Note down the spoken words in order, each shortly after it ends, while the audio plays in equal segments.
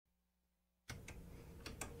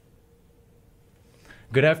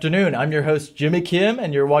Good afternoon. I'm your host, Jimmy Kim,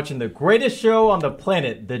 and you're watching the greatest show on the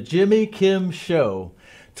planet, The Jimmy Kim Show.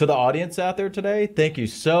 To the audience out there today, thank you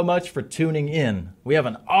so much for tuning in. We have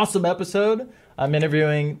an awesome episode. I'm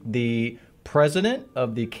interviewing the president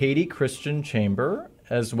of the Katy Christian Chamber,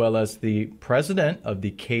 as well as the president of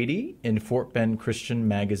the Katy and Fort Bend Christian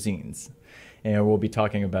magazines. And we'll be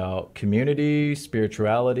talking about community,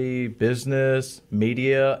 spirituality, business,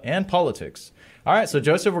 media, and politics. All right, so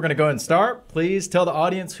Joseph, we're going to go ahead and start. Please tell the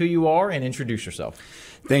audience who you are and introduce yourself.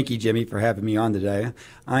 Thank you, Jimmy, for having me on today.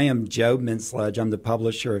 I am Joe Menslage. I'm the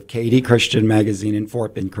publisher of Katy Christian Magazine and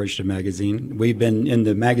Fort Bend Christian Magazine. We've been in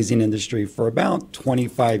the magazine industry for about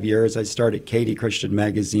 25 years. I started Katy Christian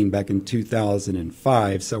Magazine back in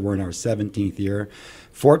 2005, so we're in our 17th year.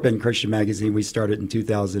 Fort Bend Christian Magazine, we started in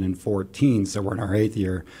 2014, so we're in our 8th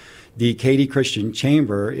year. The Katy Christian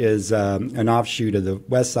Chamber is an offshoot of the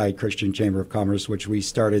Westside Christian Chamber of Commerce, which we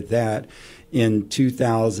started that in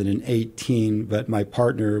 2018, but my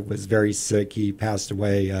partner was very sick. He passed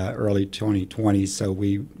away early 2020, so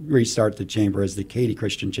we restarted the chamber as the Katy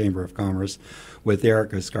Christian Chamber of Commerce with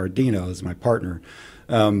Erica Scardino as my partner.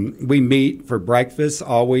 We meet for breakfast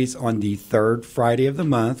always on the third Friday of the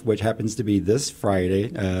month, which happens to be this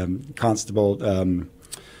Friday. Constable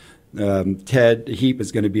Ted Heap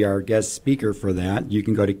is going to be our guest speaker for that. You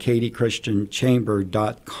can go to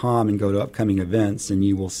katychristianchamber.com and go to upcoming events, and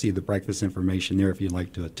you will see the breakfast information there if you'd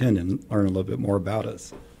like to attend and learn a little bit more about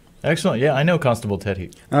us. Excellent. Yeah, I know Constable Ted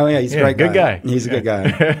Heap. Oh, yeah, he's a great guy. Good guy. He's a good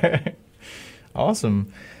guy.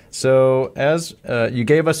 Awesome. So as you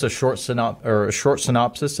gave us a short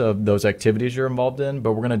synopsis of those activities you're involved in,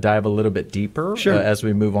 but we're going to dive a little bit deeper as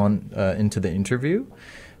we move on into the interview.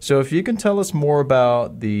 So if you can tell us more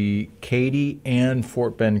about the Katy and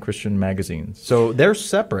Fort Bend Christian magazines. So they're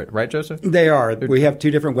separate, right, Joseph? They are. We have two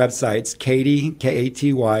different websites, Katy,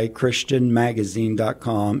 K-A-T-Y,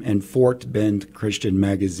 ChristianMagazine.com, and Fort Bend Christian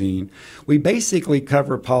Magazine. We basically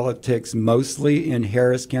cover politics mostly in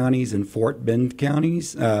Harris counties and Fort Bend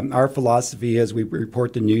counties. Our philosophy is we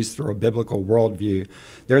report the news through a biblical worldview.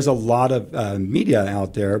 There's a lot of media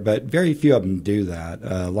out there, but very few of them do that.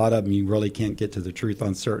 A lot of them you really can't get to the truth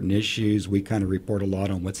on certain issues. We kind of report a lot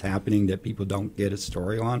on what's happening that people don't get a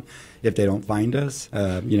story on if they don't find us,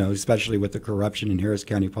 especially with the corruption in Harris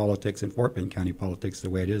County politics and Fort Bend County politics the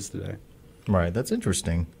way it is today. Right, that's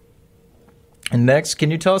interesting. And next, can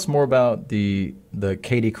you tell us more about the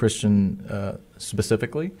Katy Christian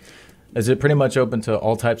specifically? Is it pretty much open to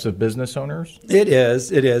all types of business owners? It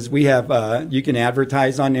is. It is. We have, you can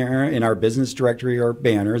advertise on there in our business directory or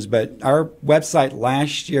banners, but our website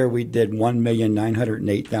last year we did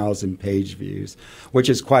 1,908,000 page views, which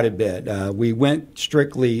is quite a bit. We went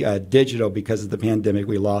strictly digital because of the pandemic.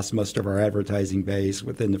 We lost most of our advertising base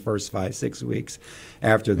within the first 5-6 weeks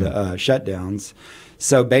after the shutdowns.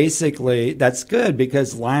 So basically, that's good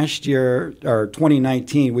because last year, or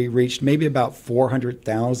 2019, we reached maybe about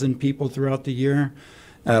 400,000 people throughout the year.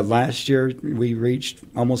 Last year, we reached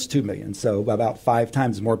almost 2 million. So about 5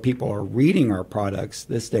 times more people are reading our products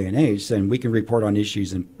this day and age, and we can report on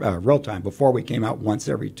issues in real time. Before, we came out once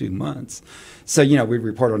every 2 months. So, we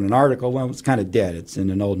report on an article. Well, it's kind of dead. It's in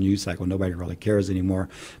an old news cycle. Nobody really cares anymore.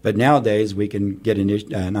 But nowadays, we can get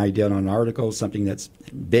an idea on an article, something that's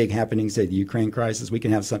big happening, say the Ukraine crisis. We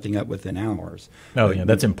can have something up within hours. Oh, yeah,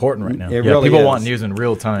 that's important right now. It really people is. Want news in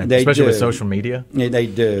real time, They especially do. With social media. Yeah, they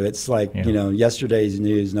do. It's like, yesterday's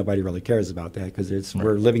news, nobody really cares about that because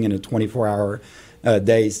we're living in a 24-hour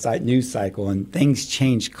day news cycle, and things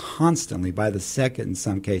change constantly by the second in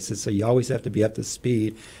some cases. So you always have to be up to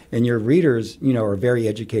speed. And your readers, are very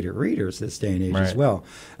educated readers this day and age as well.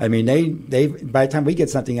 I mean, they by the time we get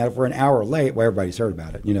something out, if we're an hour late, well, everybody's heard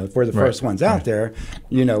about it. If we're the first ones out there,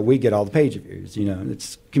 we get all the page views.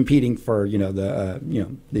 It's competing for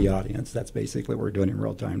the audience. That's basically what we're doing in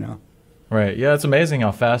real time now. Right. Yeah, it's amazing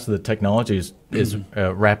how fast the technology is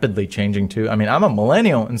rapidly changing, too. I mean, I'm a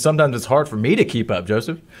millennial, and sometimes it's hard for me to keep up,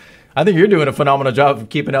 Joseph. I think you're doing a phenomenal job of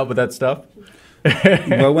keeping up with that stuff.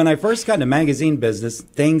 Well, when I first got into magazine business,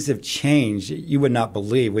 things have changed. You would not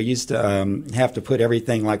believe. We used to have to put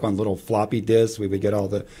everything like on little floppy disks. We would get all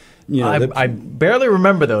the I barely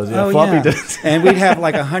remember those floppy disks. And we'd have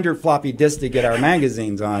like 100 floppy disks to get our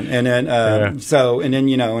magazines on, and then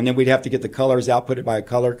and then we'd have to get the colors outputted by a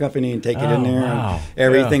color company and take it in there. Wow. And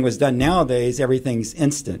everything was done. Nowadays, everything's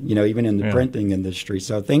instant. Even in the printing industry.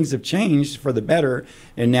 So things have changed for the better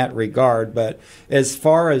in that regard. But as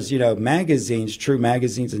far as magazines, true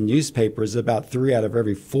magazines and newspapers, about 3 out of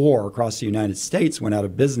every 4 across the United States went out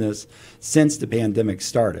of business since the pandemic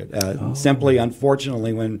started. Simply,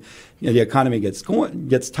 unfortunately, when the economy gets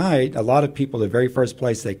tight, a lot of people, the very first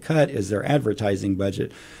place they cut is their advertising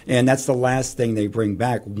budget. And that's the last thing they bring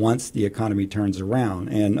back once the economy turns around.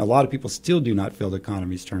 And a lot of people still do not feel the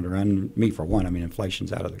economy's turned around. Me, for one, I mean,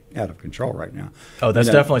 inflation's out of control right now. Oh, that's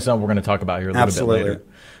definitely something we're going to talk about here a little bit later.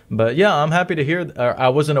 But yeah, I'm happy to hear. I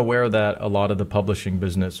wasn't aware that a lot of the publishing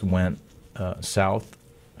business went south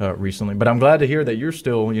recently, but I'm glad to hear that you're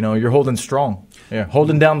still, you're holding strong. Yeah,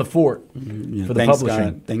 holding down the fort for the publishing.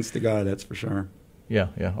 God. Thanks to God, that's for sure. Yeah.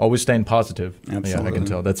 Always staying positive. Absolutely. Yeah, I can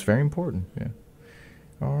tell. That's very important. Yeah.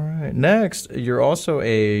 All right. Next, you're also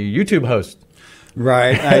a YouTube host.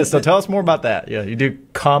 Right. So tell us more about that. Yeah, you do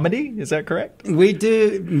comedy. Is that correct? We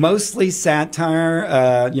do mostly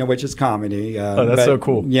satire, which is comedy. That's so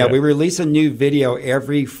cool. Yeah, we release a new video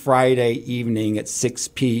every Friday evening at 6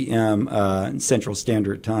 p.m. Central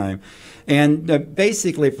Standard Time. And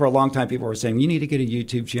basically, for a long time, people were saying, you need to get a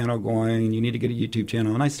YouTube channel going. You need to get a YouTube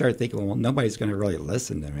channel. And I started thinking, well, nobody's going to really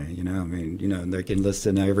listen to me. They can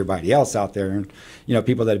listen to everybody else out there. And,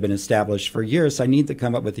 people that have been established for years. So I need to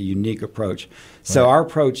come up with a unique approach. So our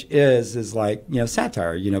approach is like,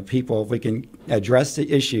 satire. People, if we can address the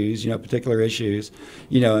issues, particular issues,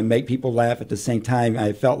 and make people laugh at the same time,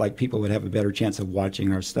 I felt like people would have a better chance of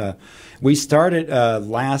watching our stuff. We started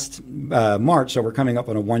last March, so we're coming up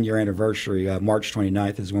on a 1-year anniversary. March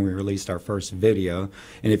 29th is when we released our first video.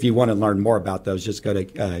 And if you want to learn more about those, just go to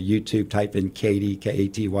YouTube, type in Katy,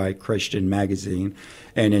 K-A-T-Y, Christian Magazine,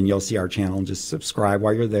 and then you'll see our channel and just subscribe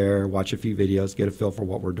while you're there, watch a few videos, get a feel for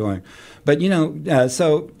what we're doing. But,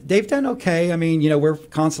 so they've done okay. I mean, we're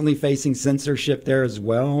constantly facing censorship there as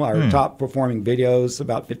well. Our top performing videos,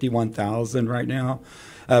 about 51,000 right now.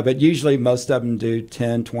 But usually most of them do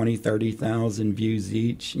 10, 20, 30,000 views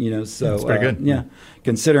each, so that's pretty good. Yeah.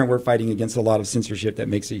 Considering we're fighting against a lot of censorship, that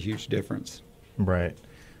makes a huge difference. Right.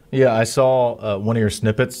 Yeah, I saw one of your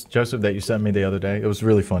snippets, Joseph, that you sent me the other day. It was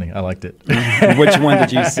really funny. I liked it. Which one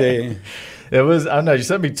did you see? It was, I don't know, you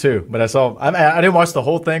sent me two, but I didn't watch the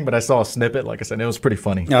whole thing, but I saw a snippet, like I said, and it was pretty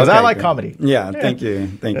funny. Because I like comedy. Yeah, thank you.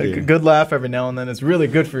 Thank you. Good laugh every now and then. It's really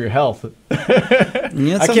good for your health.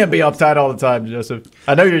 I can't be uptight all the time, Joseph.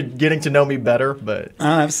 I know you're getting to know me better, but.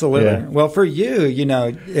 Absolutely. Yeah. Well, for you,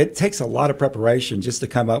 it takes a lot of preparation just to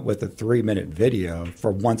come up with a 3-minute video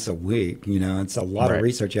for once a week. It's a lot of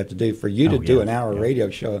research you have to do. For you to do an hour radio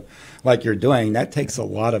show like you're doing, that takes a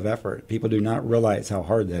lot of effort. People do not realize how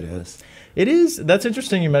hard that is. It is. That's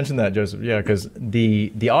interesting you mentioned that, Joseph. Yeah, because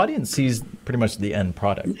the audience sees pretty much the end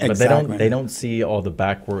product, but they don't see all the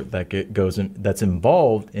back work that's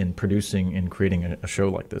involved in producing and creating a show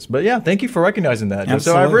like this. But yeah, thank you for recognizing that, Joseph.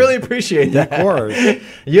 So I really appreciate that. Of course,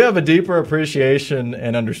 you have a deeper appreciation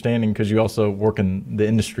and understanding because you also work in the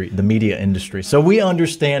industry, the media industry. So we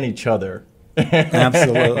understand each other.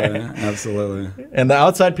 Absolutely. And the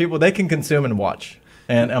outside people, they can consume and watch.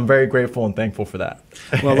 And I'm very grateful and thankful for that.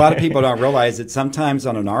 Well, a lot of people don't realize that sometimes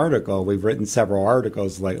on an article, we've written several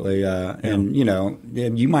articles lately, and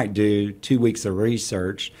you might do 2 weeks of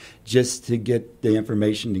research just to get the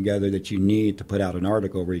information together that you need to put out an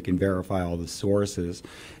article where you can verify all the sources.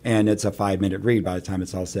 And it's a 5-minute read by the time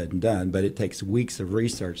it's all said and done. But it takes weeks of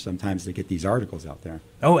research sometimes to get these articles out there.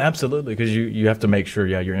 Oh, absolutely, because you have to make sure,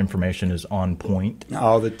 your information is on point.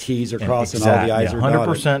 All the T's are crossed and all the I's are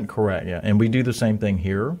dotted. 100% correct, yeah. And we do the same thing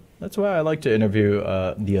here. That's why I like to interview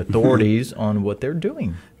the authorities on what they're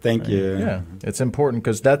doing. Thank you. Yeah, it's important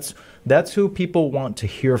because that's who people want to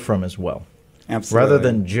hear from as well. Absolutely. Rather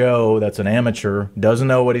than Joe, that's an amateur, doesn't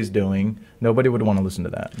know what he's doing. Nobody would want to listen to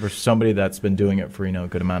that. Versus somebody that's been doing it for a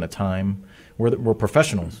good amount of time. We're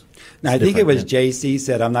professionals. Now, I think it was JC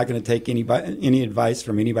said, I'm not going to take any advice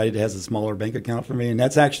from anybody that has a smaller bank account for me. And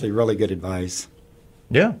that's actually really good advice.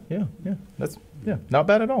 Yeah. That's not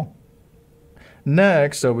bad at all.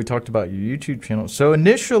 Next, so we talked about your YouTube channel. So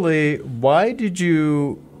initially, why did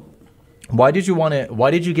you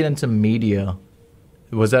get into media?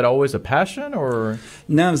 Was that always a passion, or?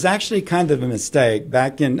 No, it was actually kind of a mistake.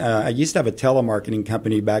 Back in, I used to have a telemarketing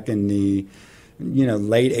company back in the,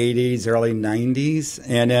 late 80s, early 90s.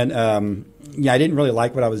 And then, I didn't really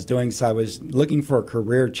like what I was doing, so I was looking for a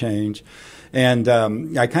career change. And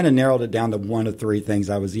I kind of narrowed it down to one of three things.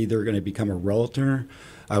 I was either going to become a realtor,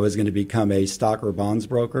 I was going to become a stock or bonds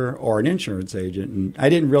broker, or an insurance agent. And I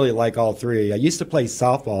didn't really like all three. I used to play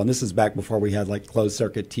softball, and this is back before we had like closed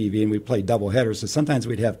circuit TV, and we played double headers. So sometimes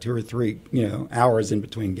we'd have 2 or 3, hours in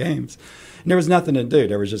between games. And there was nothing to do.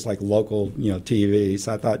 There was just like local, TV.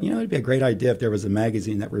 So I thought, it'd be a great idea if there was a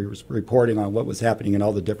magazine that was reporting on what was happening in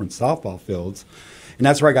all the different softball fields. And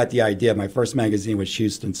that's where I got the idea. My first magazine was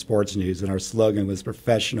Houston Sports News, and our slogan was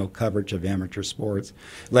professional coverage of amateur sports.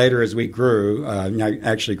 Later, as we grew, I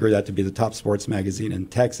actually grew that to be the top sports magazine in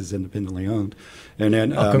Texas, independently owned. And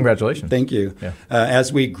then, congratulations. Thank you. Yeah.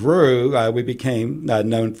 As we grew, we became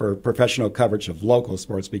known for professional coverage of local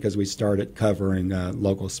sports because we started covering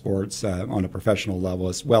local sports on a professional level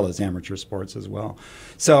as well as amateur sports as well.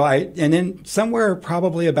 So and then somewhere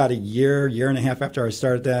probably about a year and a half after I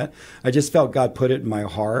started that, I just felt God put it in my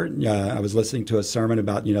heart. I was listening to a sermon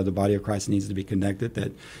about, the body of Christ needs to be connected,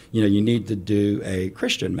 that, you need to do a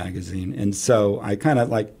Christian magazine. And so I kind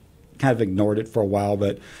of ignored it for a while,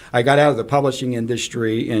 but I got out of the publishing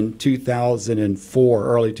industry in 2004,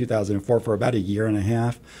 early 2004, for about a year and a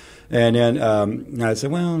half. And then I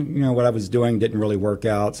said, well, what I was doing didn't really work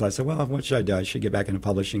out. So I said, well, what should I do? I should get back in the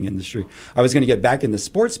publishing industry. I was going to get back in the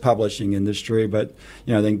sports publishing industry, but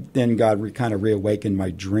then God kind of reawakened my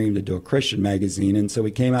dream to do a Christian magazine. And so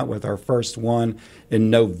we came out with our first one in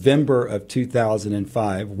November of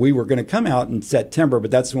 2005. We were going to come out in September, but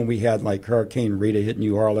that's when we had like Hurricane Rita hit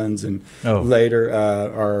New Orleans, and later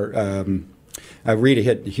Rita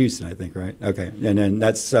hit Houston, I think, right? Okay, and then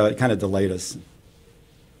that's kind of delayed us.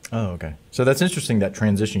 Oh, okay. So that's interesting, that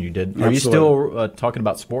transition you did. Are Absolutely. you still talking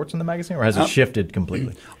about sports in the magazine, or has it shifted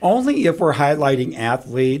completely? Only if we're highlighting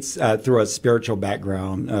athletes through a spiritual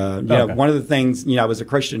background. Okay. One of the things, I was a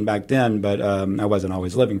Christian back then, but I wasn't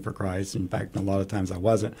always living for Christ. In fact, a lot of times I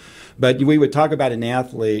wasn't. But we would talk about an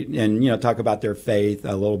athlete and, talk about their faith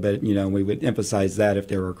a little bit. We would emphasize that if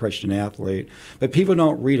they were a Christian athlete. But people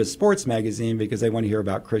don't read a sports magazine because they want to hear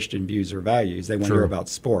about Christian views or values. They want to hear about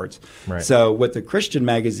sports. Right. So with the Christian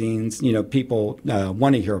magazines, people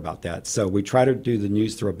want to hear about that. So we try to do the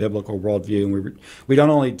news through a biblical worldview. And we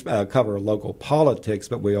don't only cover local politics,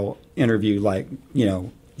 but we'll interview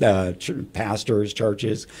pastors,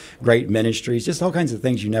 churches, great ministries, just all kinds of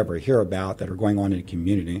things you never hear about that are going on in the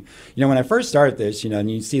community. When I first started this,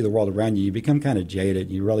 and you see the world around you, you become kind of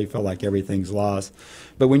jaded. You really feel like everything's lost.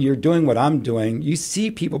 But when you're doing what I'm doing, you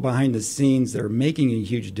see people behind the scenes that are making a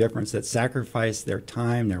huge difference, that sacrifice their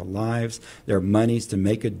time, their lives, their monies to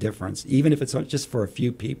make a difference, even if it's just for a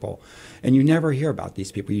few people. And you never hear about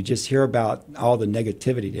these people. You just hear about all the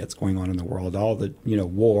negativity that's going on in the world, all the,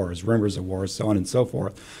 wars, rumors of wars, so on and so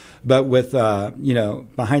forth. But with,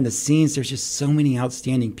 behind the scenes, there's just so many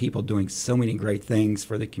outstanding people doing so many great things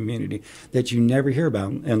for the community that you never hear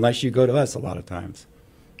about unless you go to us a lot of times.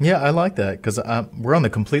 Yeah, I like that because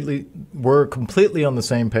we're completely on the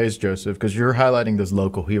same page, Joseph, because you're highlighting those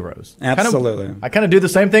local heroes. Absolutely. I kind of do the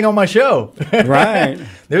same thing on my show. Right.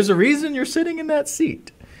 There's a reason you're sitting in that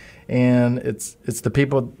seat. And it's the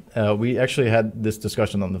people, we actually had this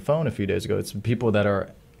discussion on the phone a few days ago. It's the people that are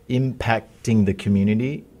impacting the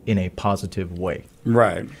community in a positive way.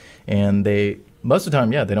 Right. And most of the time,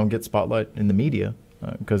 they don't get spotlight in the media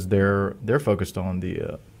because they're focused on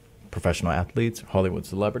the professional athletes, Hollywood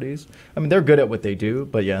celebrities. I mean, they're good at what they do,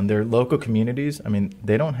 but in their local communities, I mean,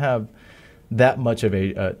 they don't have that much of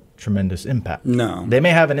a tremendous impact. No. They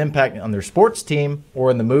may have an impact on their sports team or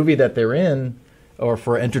in the movie that they're in or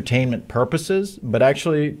for entertainment purposes, but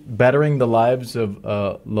actually bettering the lives of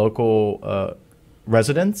local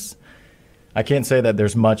residents, I can't say that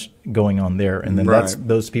there's much going on there. And then that's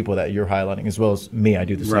those people that you're highlighting, as well as me. I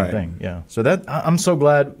do the same thing. Yeah. So I'm so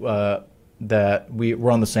glad that we're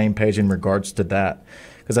on the same page in regards to that.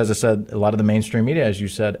 Because as I said, a lot of the mainstream media, as you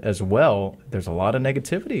said as well, there's a lot of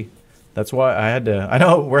negativity. That's why I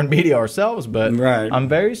know we're in media ourselves, but I'm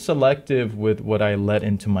very selective with what I let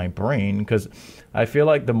into my brain because I feel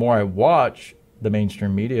like the more I watch the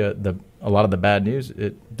mainstream media, a lot of the bad news,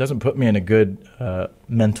 it doesn't put me in a good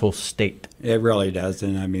mental state. It really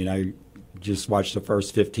doesn't. I mean, I just watched the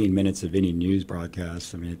first 15 minutes of any news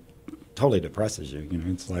broadcast. I mean, it totally depresses you.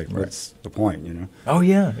 It's like, what's the point, Oh,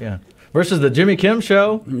 yeah. Versus the Jimmy Kim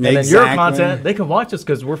show and then your content, they can watch us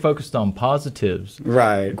because we're focused on positives.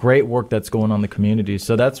 Right. Great work that's going on in the community.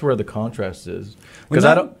 So that's where the contrast is. Because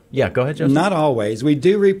go ahead, Joseph. Not always. We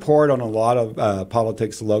do report on a lot of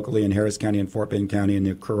politics locally in Harris County and Fort Bend County and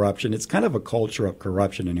the corruption. It's kind of a culture of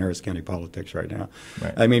corruption in Harris County politics right now.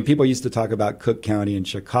 Right. I mean, people used to talk about Cook County and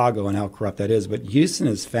Chicago and how corrupt that is, but Houston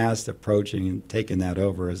is fast approaching and taking that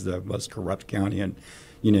over as the most corrupt county in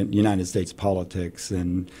United States politics,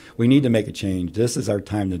 and we need to make a change. This is our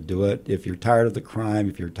time to do it. If you're tired of the crime,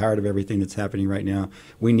 if you're tired of everything that's happening right now,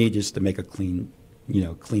 we need just to make a clean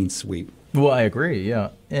sweep. Well, I agree, yeah.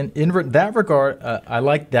 And in that regard, I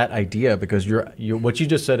like that idea because what you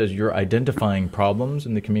just said is you're identifying problems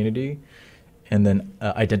in the community and then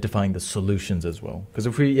identifying the solutions as well. Because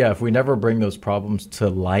if we never bring those problems to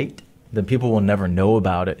light, then people will never know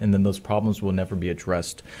about it, and then those problems will never be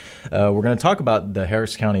addressed. We're going to talk about the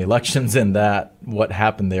Harris County elections and what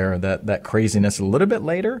happened there, that craziness a little bit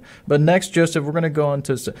later. But next, Joseph, we're going to go on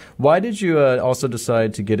to why did you also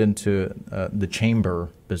decide to get into the chamber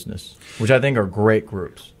business, which I think are great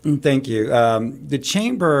groups? Thank you. The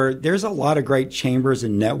chamber, there's a lot of great chambers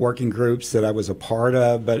and networking groups that I was a part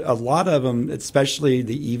of, but a lot of them, especially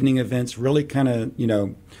the evening events, really kind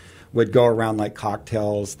of, would go around like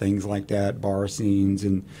cocktails, things like that, bar scenes.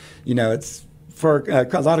 And, it's for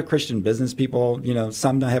a lot of Christian business people,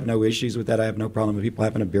 some have no issues with that. I have no problem with people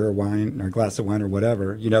having a beer or wine or a glass of wine or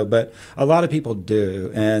whatever, but a lot of people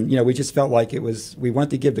do. And, we just felt like we want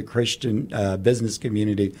to give the Christian business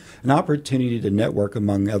community an opportunity to network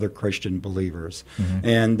among other Christian believers. Mm-hmm.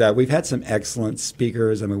 And we've had some excellent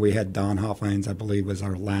speakers. I mean, we had Don Hoffines, I believe, was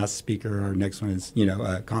our last speaker. Our next one is,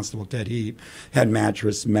 Constable Ted Heap, had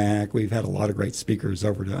Mattress Mac. We've had a lot of great speakers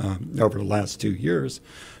over the last 2 years.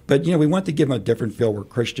 But, we want to give them a different feel where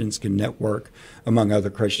Christians can network among other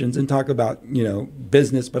Christians and talk about,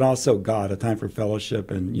 business, but also God, a time for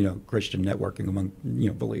fellowship and, Christian networking among,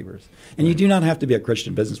 believers. And you do not have to be a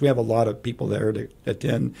Christian business. We have a lot of people there to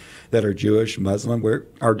attend that are Jewish, Muslim.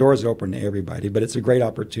 Our doors are open to everybody, but it's a great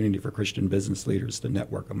opportunity for Christian business leaders to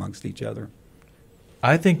network amongst each other.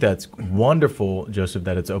 I think that's wonderful, Joseph,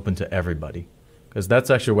 that it's open to everybody. Because that's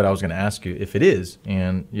actually what I was going to ask you, if it is.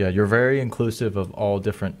 And, yeah, you're very inclusive of all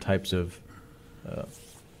different types of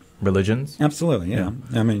religions. Absolutely, yeah.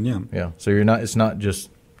 I mean, yeah. Yeah, so it's not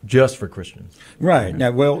just for Christians. Right. Now,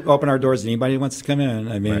 we'll open our doors to anybody who wants to come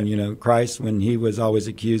in. I mean, Right. Christ, when he was always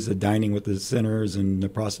accused of dining with the sinners and the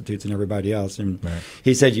prostitutes and everybody else, and Right.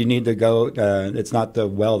 he said you need to go, it's not the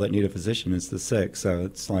well that need a physician, it's the sick. So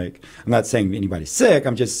it's like, I'm not saying anybody's sick,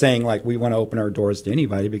 I'm just saying like we want to open our doors to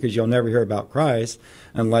anybody because you'll never hear about Christ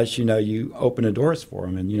unless, you open the doors for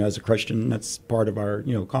him. And, as a Christian, that's part of our,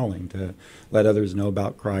 calling to let others know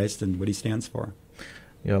about Christ and what he stands for.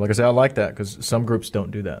 Yeah, like I said, I like that because some groups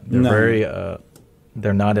don't do that. They're No. very,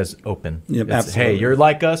 they're not as open. Yep, It's, absolutely. hey, you're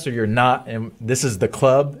like us or you're not, and this is the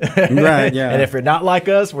club. Right, yeah. And if you're not like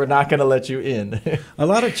us, we're not going to let you in. A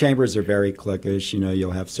lot of chambers are very cliquish.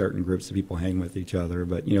 You'll have certain groups of people hang with each other,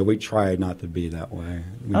 but, we try not to be that way.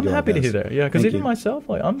 I'm happy to hear that. Yeah, because Thank even you. myself,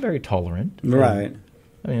 I'm very tolerant. Right.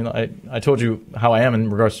 I mean, I told you how I am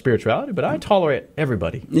in regards to spirituality, but I tolerate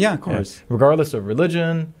everybody. Yeah, of course. Yeah, regardless of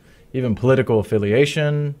religion, even political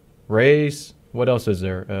affiliation, race. What else is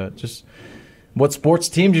there? Just what sports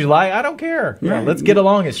team do you like? I don't care. Yeah, Right. let's get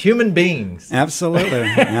along as human beings. Absolutely.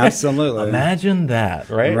 Absolutely. Imagine that,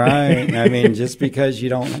 right? Right. I mean, just because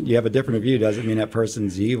you have a different view doesn't mean that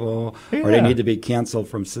person's evil or they Yeah. need to be canceled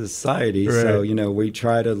from society. Right. So, we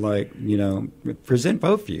try to present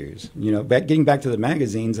both views. Getting back to the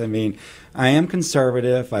magazines, I mean, I am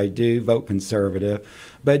conservative. I do vote conservative.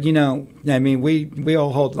 But, we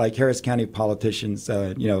all hold like Harris County politicians,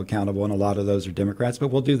 accountable, and a lot of those are Democrats. But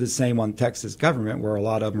we'll do the same on Texas government, where a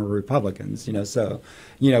lot of them are Republicans. So,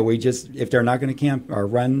 we just, if they're not going to camp or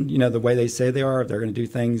run, the way they say they are, if they're going to do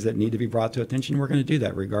things that need to be brought to attention, we're going to do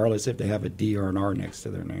that, regardless if they have a D or an R next to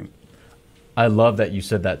their name. I love that you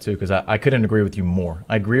said that too, because I couldn't agree with you more.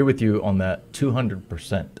 I agree with you on that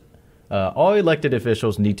 200%. All elected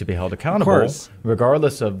officials need to be held accountable,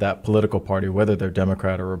 regardless of that political party, whether they're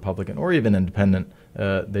Democrat or Republican or even independent.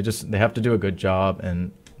 They have to do a good job,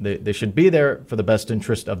 and they should be there for the best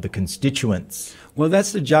interest of the constituents. Well,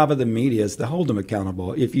 that's the job of the media, is to hold them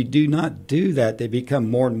accountable. If you do not do that, they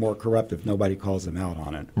become more and more corrupt if nobody calls them out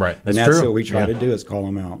on it. Right. And that's true. what we try Yeah. to do, is call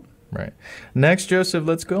them out. Right. Next, Joseph,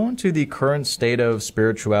 let's go into the current state of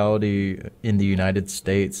spirituality in the United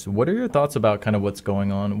States. What are your thoughts about kind of what's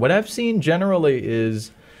going on? What I've seen generally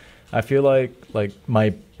is, I feel like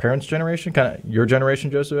my parents' generation, kind of your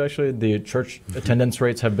generation, Joseph, actually, the church attendance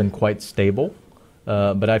rates have been quite stable.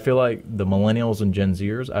 But I feel like the millennials and Gen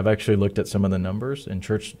Zers, I've actually looked at some of the numbers, and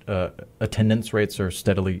church attendance rates are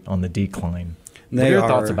steadily on the decline. What are your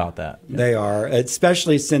thoughts about that? They are,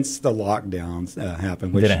 especially since the lockdowns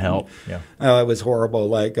happened. Which didn't help. Yeah. It was horrible.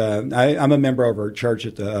 Like I'm a member of our church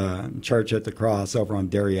at the Cross over on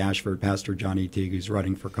Derry Ashford. Pastor Johnny Teague, who's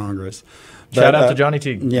running for Congress. Shout out to Johnny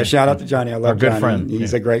Teague. Yeah, shout out to Johnny. I love Our good Johnny. friend.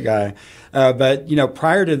 He's Yeah. a great guy. But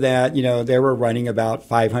prior to that, they were running about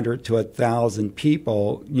 500 to 1,000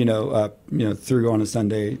 people, through on a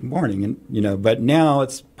Sunday morning, and but now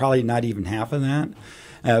it's probably not even half of that.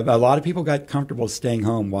 A lot of people got comfortable staying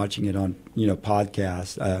home watching it on,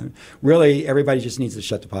 podcasts. Really, everybody just needs to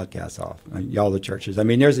shut the podcast off. All the churches. I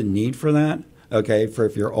mean, there's a need for that. Okay, for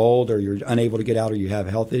if you're old or you're unable to get out or you have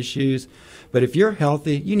health issues. But if you're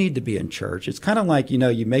healthy, you need to be in church. It's kind of like,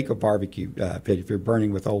 you make a barbecue pit if you're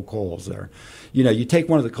burning with old coals there. You take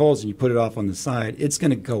one of the coals and you put it off on the side, it's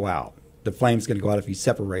going to go out. The flame's going to go out if you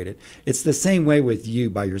separate it. It's the same way with you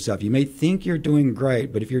by yourself. You may think you're doing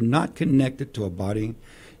great, but if you're not connected to a body,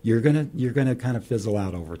 you're gonna kind of fizzle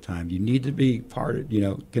out over time. You need to be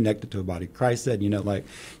connected to a body. Christ said,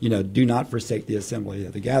 do not forsake the assembly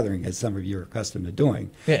of the gathering, as some of you are accustomed to doing.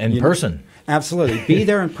 Yeah, in person. Absolutely. Be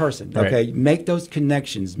there in person. Okay. Right. Make those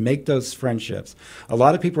connections, make those friendships. A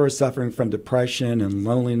lot of people are suffering from depression and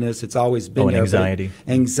loneliness. It's always been there. Anxiety.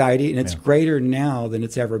 Anxiety, and it's greater now than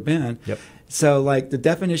it's ever been. Yep. So, the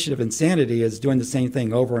definition of insanity is doing the same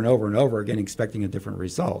thing over and over and over again, expecting a different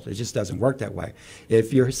result. It just doesn't work that way.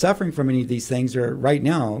 If you're suffering from any of these things, or right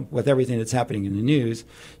now with everything that's happening in the news,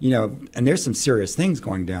 and there's some serious things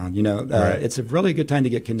going down. Right. It's a really good time to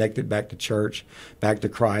get connected back to church, back to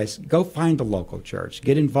Christ. Go find a local church.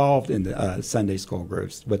 Get involved in the Sunday school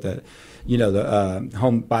groups with the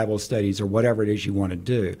home Bible studies or whatever it is you want to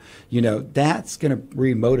do. That's going to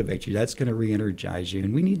re-motivate you. That's going to re-energize you,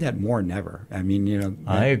 and we need that more than ever. I mean,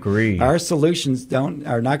 I agree. Our solutions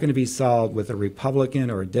are not going to be solved with a Republican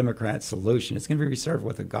or a Democrat solution. It's going to be reserved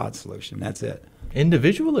with a God solution. That's it.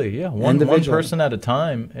 Individually, yeah. One person at a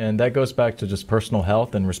time. And that goes back to just personal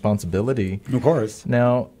health and responsibility. Of course.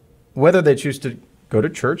 Now, whether they choose to go to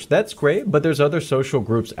church, that's great. But there's other social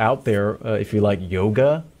groups out there. If you like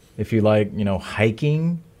yoga, if you like,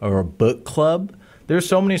 hiking or a book club, there's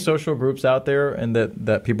so many social groups out there and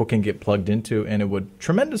that people can get plugged into, and it would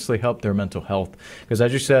tremendously help their mental health. Because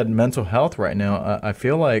as you said, mental health right now, I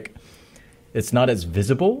feel like it's not as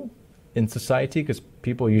visible in society because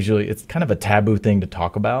people usually, it's kind of a taboo thing to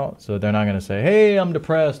talk about. So they're not going to say, hey, I'm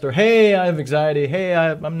depressed, or hey, I have anxiety, hey,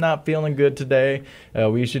 I'm not feeling good today.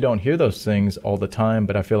 We usually don't hear those things all the time,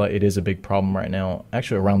 but I feel like it is a big problem right now,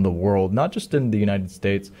 actually around the world, not just in the United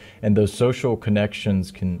States. And those social connections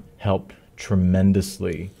can help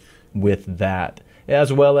tremendously with that,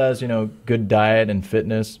 as well as good diet and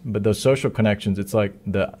fitness. But those social connections, it's like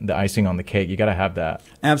the icing on the cake. You got to have that.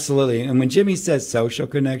 Absolutely. And when Jimmy says social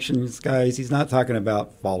connections, guys, he's not talking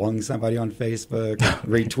about following somebody on Facebook,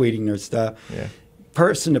 retweeting their stuff. Yeah.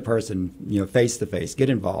 Person to person, face to face, get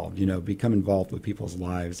involved, become involved with people's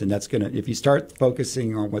lives. And that's going to, if you start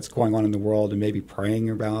focusing on what's going on in the world and maybe praying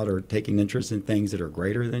about or taking interest in things that are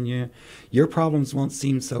greater than you, your problems won't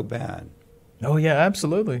seem so bad. Oh, yeah,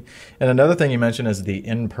 absolutely. And another thing you mentioned is the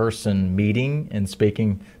in-person meeting and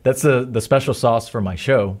speaking. That's the special sauce for my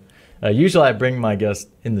show. Usually I bring my guests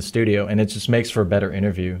in the studio, and it just makes for a better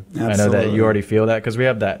interview. Absolutely. I know that you already feel that because we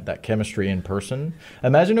have that chemistry in person.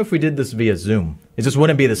 Imagine if we did this via Zoom. It just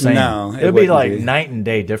wouldn't be the same. No, it would be like night and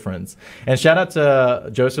day difference. And shout out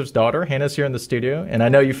to Joseph's daughter. Hannah's here in the studio, and I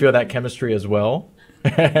know you feel that chemistry as well.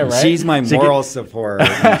 Right? She's my moral support.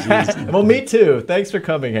 Well, me too. Thanks for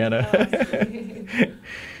coming, Hannah.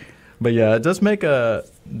 But yeah, it does make the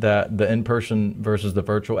in-person versus the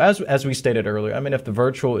virtual, as we stated earlier. I mean, if the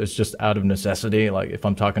virtual is just out of necessity, like if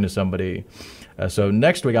I'm talking to somebody, so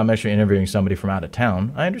next week I'm actually interviewing somebody from out of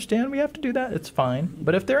town. I understand we have to do that. It's fine.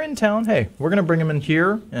 But if they're in town, hey, we're going to bring them in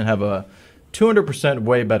here and have a 200%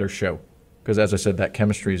 way better show. Because as I said, that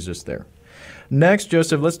chemistry is just there. Next,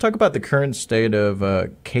 Joseph, let's talk about the current state of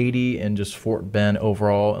Katy and just Fort Bend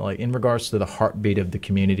overall, like in regards to the heartbeat of the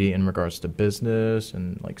community, in regards to business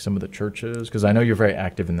and like some of the churches, because I know you're very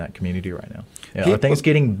active in that community right now. Yeah, are things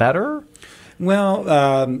getting better?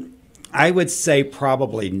 Well, I would say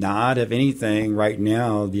probably not. If anything, right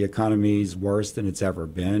now the economy is worse than it's ever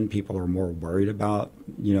been. People are more worried about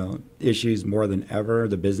issues more than ever.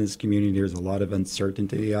 The business community, there's a lot of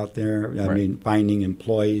uncertainty out there. I mean, finding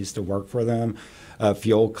employees to work for them,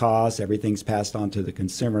 fuel costs, everything's passed on to the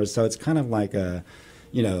consumers. So it's kind of like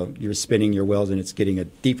you're spinning your wheels and it's getting a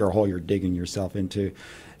deeper hole you're digging yourself into.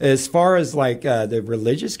 As far as like the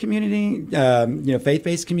religious community,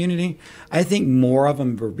 faith-based community, I think more of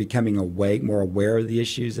them are becoming awake, more aware of the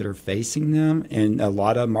issues that are facing them, and a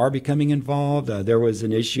lot of them are becoming involved. There was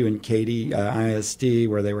an issue in Katy ISD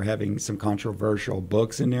where they were having some controversial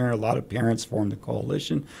books in there. A lot of parents formed a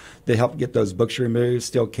coalition to help get those books removed.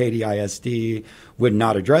 Still, Katy ISD would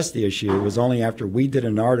not address the issue. It was only after we did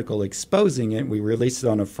an article exposing it, we released it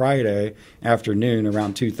on a Friday afternoon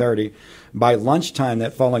around 2:30. By lunchtime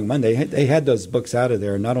that following Monday, they had those books out of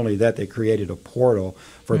there. Not only that, they created a portal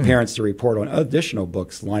for parents to report on additional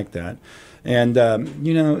books like that. And,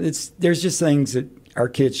 there's just things that our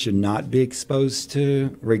kids should not be exposed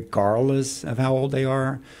to, regardless of how old they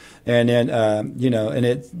are. And then, and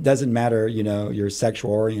it doesn't matter, your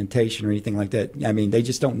sexual orientation or anything like that. I mean, they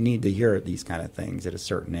just don't need to hear these kind of things at a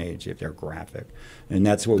certain age if they're graphic. And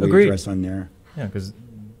that's what we address on there. Yeah, because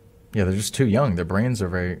they're just too young. Their brains are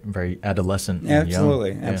very, very adolescent and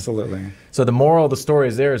absolutely, young. Absolutely. So the moral of the story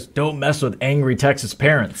is don't mess with angry Texas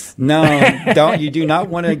parents. No, don't. You do not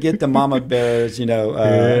want to get the mama bears,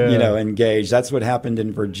 engaged. That's what happened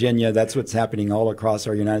in Virginia. That's what's happening all across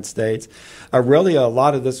our United States. Really, a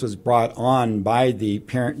lot of this was brought on by the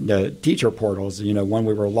teacher portals. When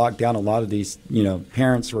we were locked down, a lot of these,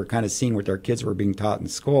 parents were kind of seeing what their kids were being taught in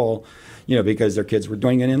school. Because their kids were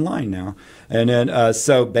doing it in line now. And then,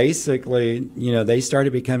 so basically, they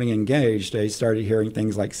started becoming engaged. They started hearing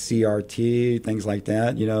things like CRT, things like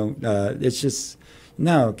that. It's just,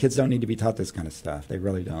 no, kids don't need to be taught this kind of stuff. They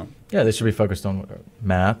really don't. Yeah, they should be focused on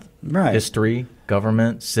math, right, history,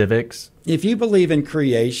 government, civics. If you believe in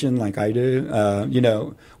creation like I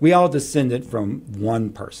do, we all descended from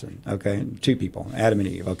one person, okay? Two people, Adam and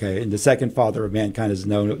Eve, okay? And the second father of mankind is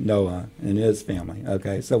Noah and his family,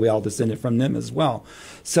 okay? So we all descended from them as well.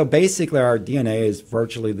 So basically our DNA is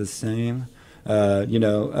virtually the same,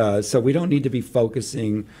 so we don't need to be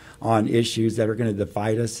focusing on issues that are going to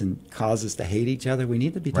divide us and cause us to hate each other. We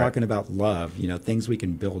need to be talking about love, things we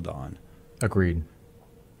can build on. Agreed.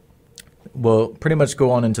 Well, pretty much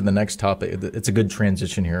go on into the next topic. It's a good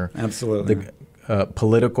transition here. Absolutely. The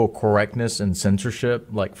political correctness and censorship,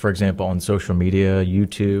 like, for example, on social media,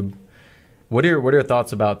 YouTube. What are your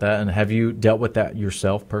thoughts about that, and have you dealt with that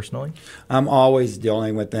yourself personally? I'm always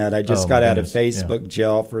dealing with that. I just got out of Facebook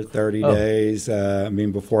jail for 30 days.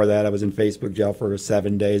 Before that, I was in Facebook jail for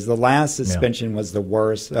 7 days. The last suspension was the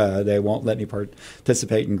worst. They won't let me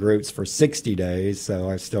participate in groups for 60 days, so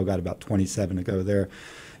I've still got about 27 to go there.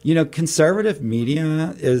 Conservative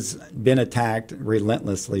media has been attacked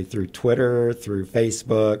relentlessly through Twitter, through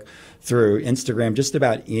Facebook, through Instagram, just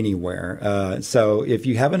about anywhere. So if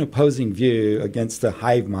you have an opposing view against the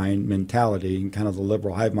hive mind mentality and kind of the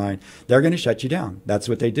liberal hive mind, they're going to shut you down. That's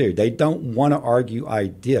what they do. They don't want to argue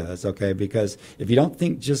ideas, okay, because if you don't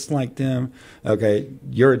think just like them, okay,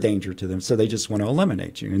 you're a danger to them. So they just want to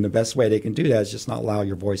eliminate you. And the best way they can do that is just not allow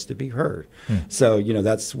your voice to be heard. So,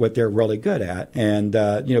 that's what they're really good at. And,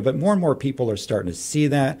 but more and more people are starting to see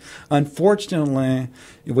that. Unfortunately,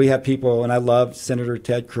 we have people, and I love Senator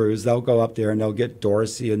Ted Cruz. They'll go up there and they'll get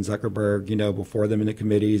Dorsey and Zuckerberg, before them in the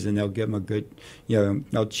committees, and they'll give them a good,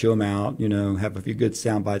 they'll chew them out, have a few good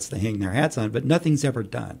sound bites to hang their hats on, but nothing's ever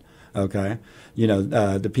done. Okay.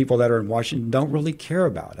 The people that are in Washington don't really care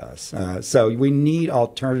about us. So we need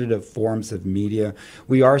alternative forms of media.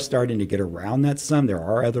 We are starting to get around that some. There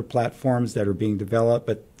are other platforms that are being developed,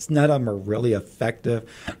 but none of them are really effective.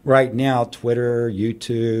 Right now, Twitter,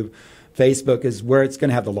 YouTube, Facebook is where it's going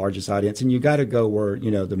to have the largest audience, and you got to go where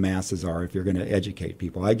the masses are if you're going to educate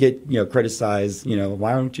people. I get criticized.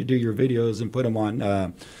 Why don't you do your videos and put them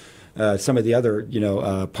on some of the other,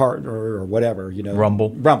 partner or whatever,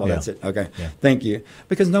 Rumble. Rumble, that's it. Okay. Yeah. Thank you.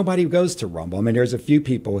 Because nobody goes to Rumble. I mean, there's a few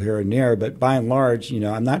people here and there, but by and large,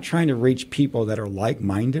 I'm not trying to reach people that are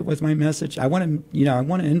like-minded with my message. I want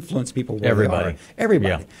to, influence people where Everybody. they are.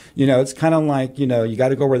 Everybody. Yeah. It's kind of like, you got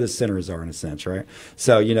to go where the sinners are in a sense, right?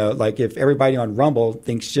 So, like if everybody on Rumble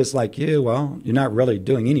thinks just like you, well, you're not really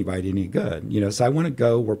doing anybody any good, so I want to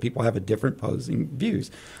go where people have a different opposing views.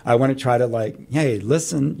 I want to try to hey,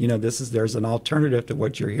 listen, there's an alternative to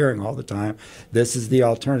what you're hearing all the time. This is the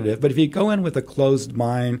alternative. But if you go in with a closed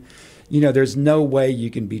mind, there's no way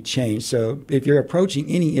you can be changed. So if you're approaching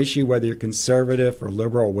any issue, whether you're conservative or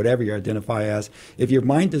liberal or whatever you identify as, if your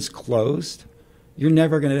mind is closed, you're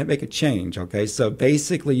never going to make a change, okay? So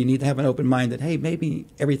basically, you need to have an open mind that, hey, maybe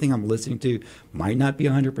everything I'm listening to might not be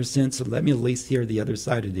 100%, so let me at least hear the other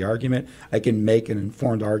side of the argument. I can make an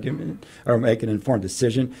informed argument or make an informed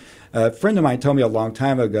decision. A friend of mine told me a long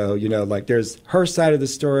time ago, there's her side of the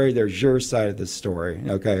story, there's your side of the story,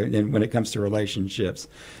 okay? And when it comes to relationships,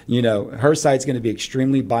 her side's going to be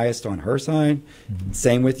extremely biased on her side. Mm-hmm.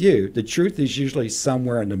 Same with you. The truth is usually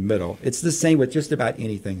somewhere in the middle. It's the same with just about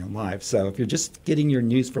anything in life. So if you're just getting your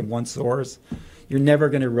news from one source, you're never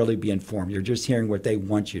going to really be informed. You're just hearing what they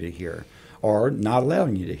want you to hear or not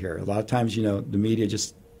allowing you to hear. A lot of times, the media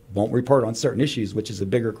just won't report on certain issues, which is a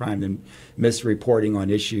bigger crime than misreporting on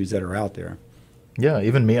issues that are out there. Yeah,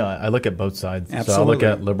 even me, I look at both sides. Absolutely. So I look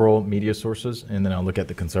at liberal media sources, and then I'll look at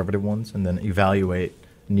the conservative ones, and then evaluate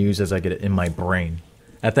news as I get it in my brain.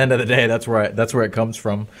 At the end of the day, that's where it comes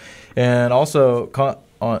from. And also,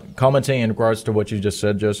 commenting in regards to what you just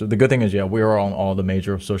said, Joseph, the good thing is, we are on all the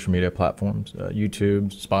major social media platforms,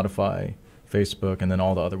 YouTube, Spotify, Facebook, and then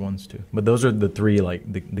all the other ones too. But those are the three,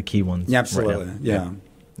 like the key ones. Yeah, absolutely. Right now.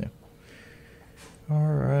 Yeah. All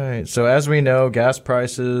right. So as we know, gas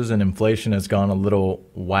prices and inflation has gone a little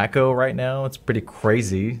wacko right now. It's pretty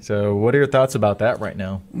crazy. So what are your thoughts about that right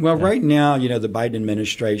now? Well, right now, the Biden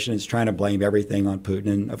administration is trying to blame everything on Putin.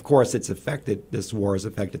 And of course, this war has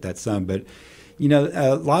affected that some. But,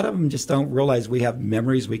 a lot of them just don't realize we have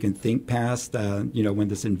memories we can think past, when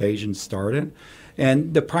this invasion started.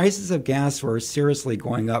 And the prices of gas were seriously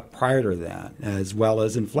going up prior to that, as well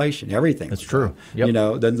as inflation. Everything. That's true.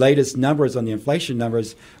 Yep. The latest numbers on the inflation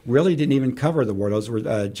numbers really didn't even cover the war. Those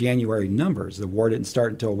were January numbers. The war didn't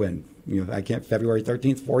start until when? February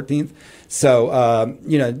 13th, 14th. So,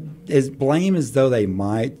 as blame as though they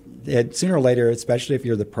might, sooner or later, especially if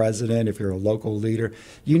you're the president, if you're a local leader,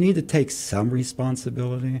 you need to take some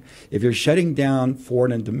responsibility. If you're shutting down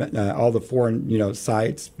all the foreign,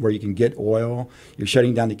 sites where you can get oil, you're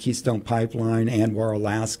shutting down the Keystone Pipeline, Anwar,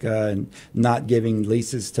 Alaska, and not giving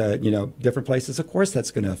leases to, different places, of course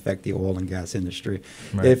that's going to affect the oil and gas industry.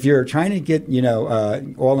 Right. If you're trying to get,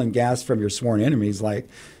 oil and gas from your sworn enemies like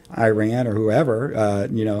Iran or whoever,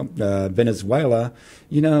 Venezuela,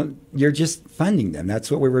 you're just funding them.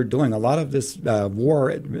 That's what we were doing. A lot of this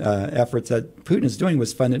war efforts that Putin is doing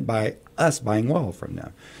was funded by us buying oil from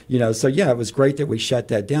them. So it was great that we shut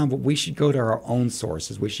that down, but we should go to our own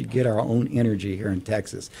sources. We should get our own energy here in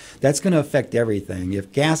Texas. That's going to affect everything.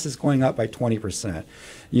 If gas is going up by 20%,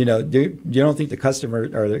 you don't think the customer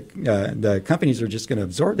or the companies are just going to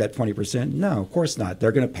absorb that 20%? No, of course not.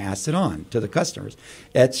 They're going to pass it on to the customers.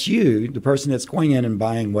 That's you, the person that's going in and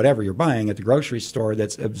buying whatever you're buying at the grocery store,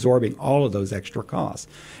 that's absorbing all of those extra costs.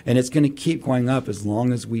 And it's going to keep going up as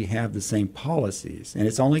long as we have the same policies. And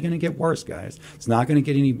it's only going to get worse, guys. It's not going to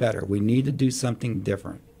get any better. We need to do something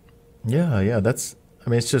different. Yeah.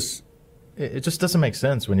 It just doesn't make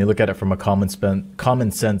sense when you look at it from a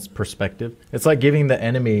common sense perspective. It's like giving the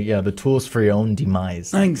enemy the tools for your own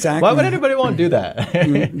demise. Exactly. Why would anybody want to do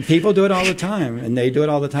that? People do it all the time, and they do it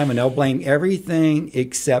all the time, and they'll blame everything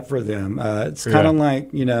except for them. It's kind of like,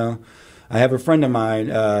 I have a friend of mine,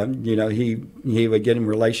 he would get in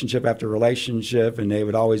relationship after relationship, and they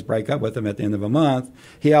would always break up with him at the end of a month.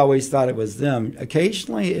 He always thought it was them.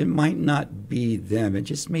 Occasionally, it might not be them. It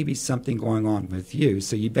just may be something going on with you.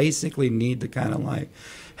 So you basically need to kind of like,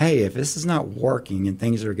 hey, if this is not working and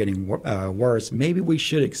things are getting worse, maybe we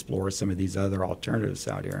should explore some of these other alternatives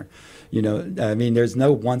out here. There's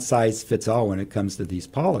no one size fits all when it comes to these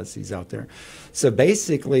policies out there. So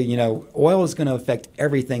basically, oil is going to affect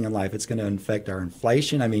everything in life. It's going to affect our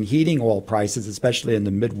inflation. Heating oil prices, especially in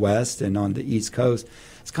the Midwest and on the East Coast,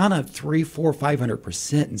 it's gone up 300%, 400%,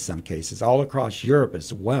 500% in some cases, all across Europe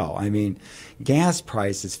as well. Gas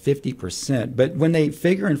price is 50%. But when they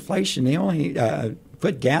figure inflation, they only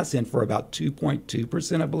put gas in for about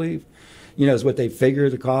 2.2%, I believe. Is what they figure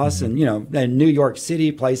the cost. Mm-hmm. And, in New York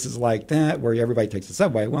City, places like that where everybody takes the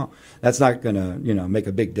subway, well, that's not going to, make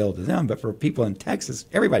a big deal to them. But for people in Texas,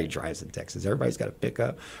 everybody drives in Texas. Everybody's got a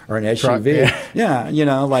pickup or an SUV. Truck,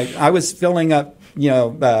 yeah. Like I was filling up,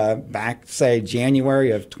 back, say, January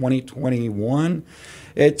of 2021.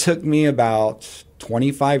 It took me about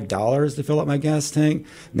 $25 to fill up my gas tank.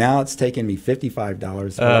 Now it's taking me $55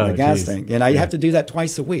 to fill up my gas tank. And I have to do that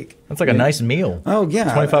twice a week. That's like a nice meal. Oh,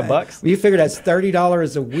 yeah. $25? You figure that's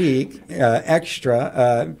 $30 a week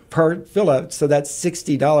extra per fill up. So that's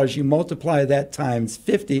 $60. You multiply that times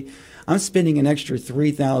 50. I'm spending an extra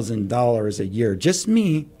 $3,000 a year, just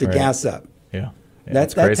me, to gas up. Yeah.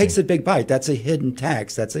 That takes a big bite. That's a hidden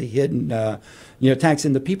tax. That's a hidden tax.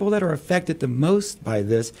 And the people that are affected the most by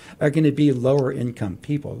this are going to be lower income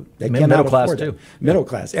people. They cannot middle class afford too. It. Middle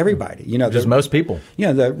class, everybody. Just most people.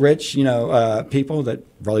 The rich, people that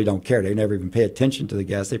really don't care. They never even pay attention to the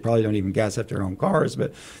gas. They probably don't even gas up their own cars.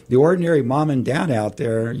 But the ordinary mom and dad out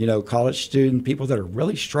there, college student, people that are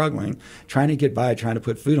really struggling, trying to get by, trying to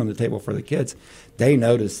put food on the table for the kids, they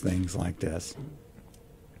notice things like this.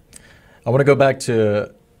 I want to go back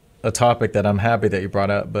to a topic that I'm happy that you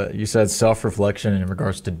brought up, but you said self-reflection in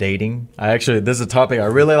regards to dating. This is a topic I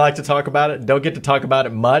really like to talk about it. Don't get to talk about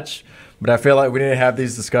it much, but I feel like we need to have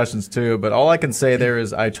these discussions too. But all I can say there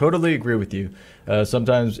is I totally agree with you.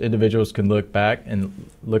 Sometimes individuals can look back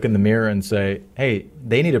and look in the mirror and say, hey,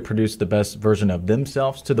 they need to produce the best version of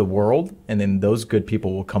themselves to the world, and then those good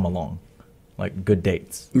people will come along. Like good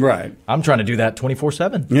dates. Right. I'm trying to do that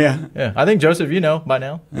 24/7. Yeah. I think, Joseph, by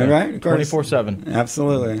now. Right. 24/7.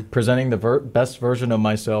 Absolutely. Presenting the best version of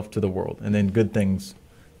myself to the world. And then good things,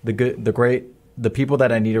 the people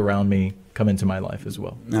that I need around me come into my life as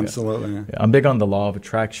well. Absolutely. Yeah. I'm big on the law of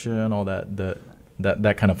attraction, all that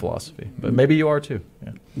kind of philosophy. But maybe you are too.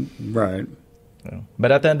 Yeah. Right. Yeah.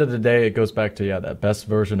 But at the end of the day, it goes back to, that best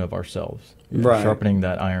version of ourselves. Right. Sharpening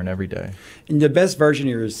that iron every day. And the best version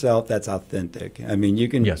of yourself that's authentic. I mean, you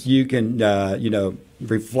can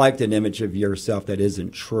reflect an image of yourself that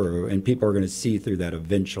isn't true, and people are going to see through that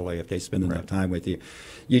eventually if they spend enough time with you.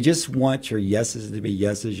 You just want your yeses to be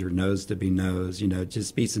yeses, your nos to be nos.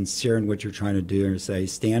 Just be sincere in what you're trying to do and say,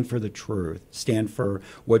 stand for the truth, stand for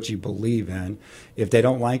what you believe in. If they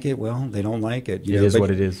don't like it, well, they don't like it. It is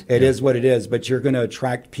what it is. It is what it is, but you're going to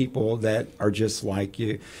attract people that are just like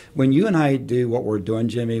you. When you and I do what we're doing,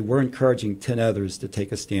 Jimmy, we're encouraging 10 others to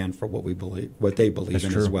take a stand for what we believe, what they believe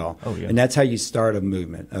in as well. Oh, yeah. And that's how you start a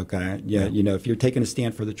movement, okay? Yeah. If you're taking a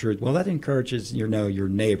stand for the truth, well, that encourages, your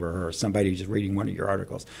neighbor or somebody who's reading one of your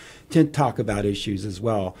articles to talk about issues as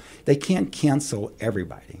well. They can't cancel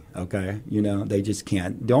everybody, okay? They just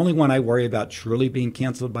can't. The only one I worry about truly being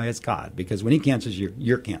canceled by is God, because when he cancels you,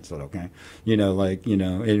 you're canceled, okay?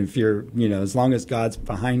 And if you're, as long as God's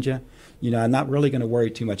behind you, I'm not really going to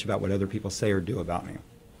worry too much about what other people say or do about me.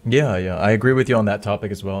 Yeah, I agree with you on that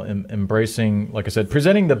topic as well. Embracing, like I said,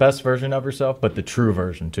 presenting the best version of yourself, but the true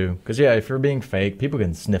version too. Because if you're being fake, people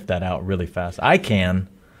can sniff that out really fast. I can.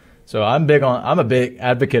 So I'm a big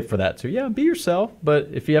advocate for that too. Yeah, be yourself, but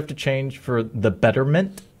if you have to change for the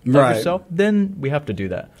betterment of yourself, then we have to do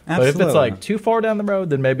that. Absolutely. But if it's like too far down the road,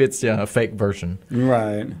 then maybe it's a fake version.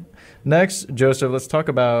 Right. Next, Joseph, let's talk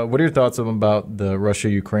about, what are your thoughts about the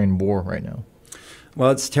Russia-Ukraine war right now?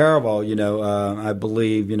 Well, it's terrible. I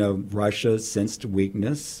believe, Russia sensed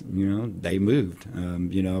weakness. They moved.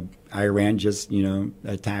 Iran just,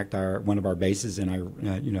 attacked one of our bases in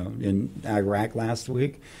Iraq last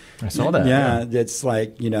week. I saw that. Yeah. It's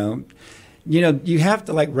like, you have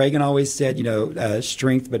to, like Reagan always said,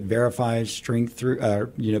 strength but verify strength through,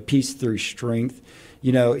 peace through strength.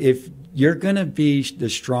 If you're going to be the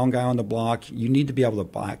strong guy on the block, you need to be able to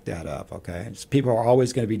back that up, okay? So people are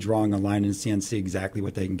always going to be drawing a line in the sand, see exactly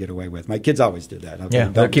what they can get away with. My kids always did that. Okay? Yeah,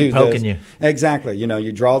 they'll keep poking you. Exactly.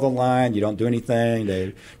 You draw the line, you don't do anything.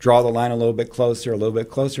 They draw the line a little bit closer,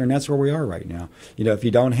 and that's where we are right now. If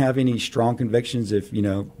you don't have any strong convictions, if, you're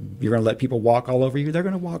going to let people walk all over you, they're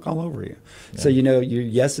going to walk all over you. Yeah. So, your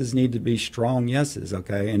yeses need to be strong yeses,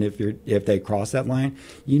 okay? And if they cross that line,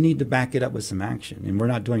 you need to back it up with some action. And we're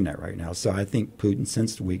not doing that right now. So I think Putin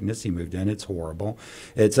sensed weakness. He moved in. It's horrible.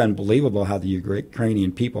 It's unbelievable how the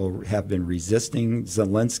Ukrainian people have been resisting.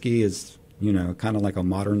 Zelensky is, kind of like a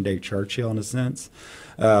modern day Churchill in a sense.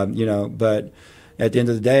 But at the end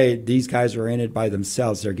of the day, these guys are in it by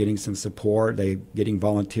themselves. They're getting some support. They're getting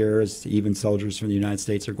volunteers. Even soldiers from the United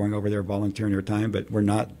States are going over there volunteering their time. But we're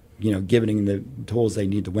not, giving them the tools they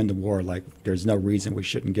need to win the war. Like, there's no reason we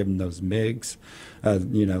shouldn't give them those MiGs.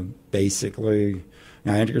 Basically,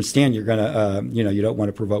 now, I understand you're going to, you don't want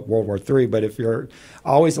to provoke World War III, but if you're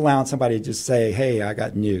always allowing somebody to just say, hey, I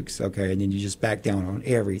got nukes, okay, and then you just back down on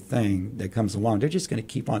everything that comes along, they're just going to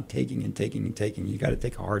keep on taking and taking and taking. You got to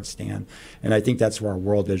take a hard stand. And I think that's where our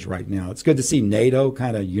world is right now. It's good to see NATO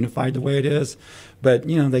kind of unified the way it is, but,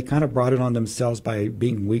 they kind of brought it on themselves by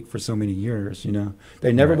being weak for so many years,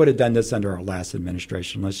 They never would have done this under our last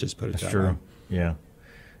administration. Let's just put it that way. That's true, yeah.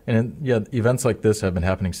 And events like this have been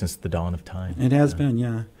happening since the dawn of time. It has been,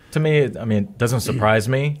 yeah. To me, it doesn't surprise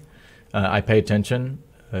me. I pay attention.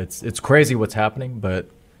 It's crazy what's happening, but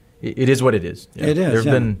it is what it is. Yeah. It is.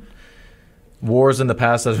 There have been wars in the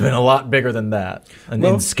past that have been a lot bigger than that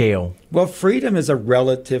in scale. Well, freedom is a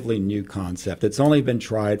relatively new concept. It's only been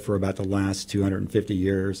tried for about the last 250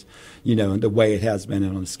 years, the way it has been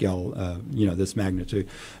on a scale, this magnitude.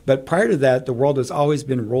 But prior to that, the world has always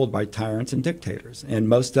been ruled by tyrants and dictators, and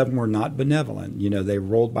most of them were not benevolent. They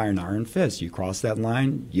ruled by an iron fist. You cross that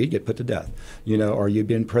line, you'd get put to death, or you'd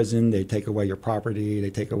be in prison. They'd take away your property.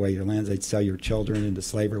 They'd take away your lands. They'd sell your children into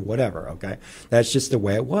slavery, whatever, okay? That's just the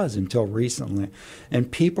way it was until recently.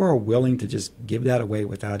 And people are willing to just give that away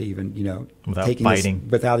without even, without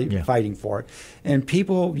fighting, fighting for it. And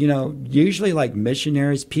people, usually like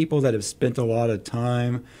missionaries, people that have spent a lot of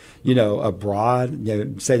time,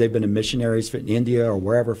 abroad, say they've been missionaries in India or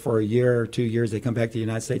wherever for a year or 2 years, they come back to the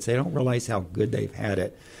United States, they don't realize how good they've had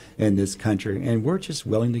it in this country. And we're just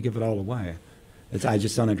willing to give it all away. I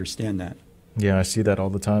just don't understand that. Yeah, I see that all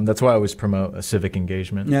the time. That's why I always promote a civic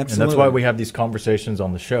engagement. Yeah, and that's why we have these conversations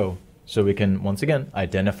on the show, so we can, once again,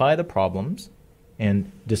 identify the problems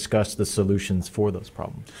and discuss the solutions for those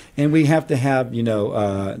problems. And we have to have,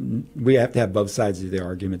 both sides of the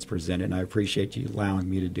arguments presented. And I appreciate you allowing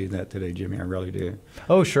me to do that today, Jimmy. I really do.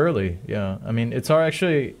 Oh, surely, yeah. It's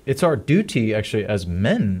our duty, actually, as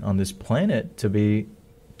men on this planet,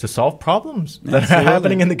 to to solve problems that Absolutely. are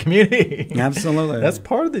happening in the community. Absolutely. That's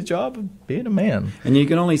part of the job of being a man. And you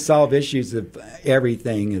can only solve issues if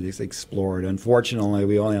everything is explored. Unfortunately,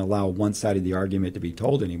 we only allow one side of the argument to be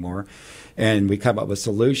told anymore. And we come up with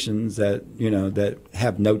solutions that, that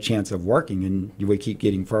have no chance of working, and we keep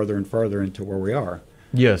getting further and further into where we are.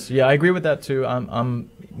 Yes, yeah, I agree with that too.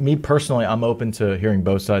 Me personally, I'm open to hearing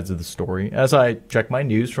both sides of the story as I check my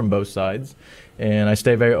news from both sides, and I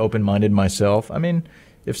stay very open-minded myself. I mean,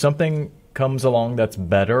 if something comes along that's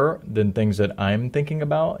better than things that I'm thinking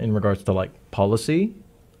about in regards to like policy,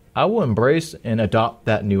 I will embrace and adopt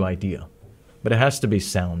that new idea, but it has to be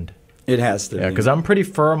sound. It has to. Yeah, because I'm pretty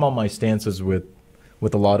firm on my stances with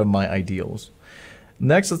a lot of my ideals.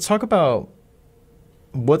 Next, let's talk about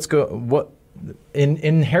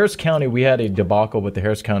in Harris County. We had a debacle with the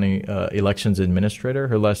Harris County elections administrator.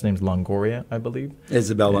 Her last name's Longoria, I believe.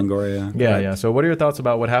 Isabel Longoria. Yeah, right. yeah. So what are your thoughts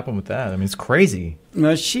about what happened with that? I mean, it's crazy.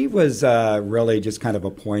 No, she was really just kind of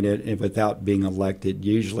appointed without being elected.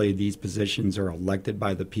 Usually these positions are elected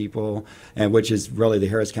by the people, and which is really the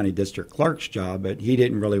Harris County District Clerk's job, but he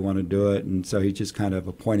didn't really want to do it, and so he just kind of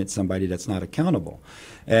appointed somebody that's not accountable.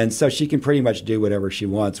 And so she can pretty much do whatever she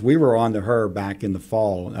wants. We were on to her back in the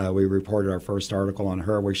fall. We reported our first article on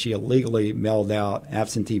her where she illegally mailed out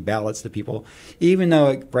absentee ballots to people, even though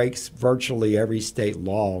it breaks virtually every state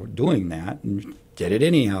law doing that. And did it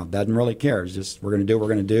anyhow. Doesn't really care. It's just we're going to do what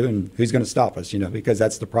we're going to do, and who's going to stop us, because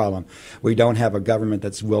that's the problem. We don't have a government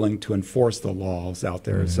that's willing to enforce the laws out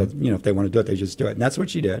there. Mm-hmm. So, if they want to do it, they just do it. And that's what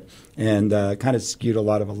she did, and kind of skewed a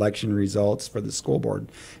lot of election results for the school board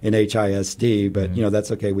in HISD. But, Mm-hmm.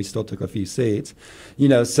 That's okay. We still took a few seats.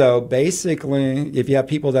 So basically, if you have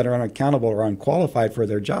people that are unaccountable or unqualified for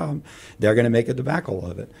their job, they're going to make a debacle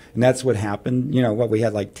of it. And that's what happened. We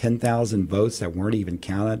had like 10,000 votes that weren't even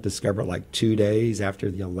counted, discovered like 2 days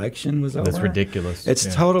after the election was over. That's ridiculous.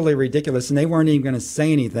 It's totally ridiculous, and they weren't even going to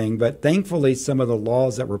say anything. But thankfully, some of the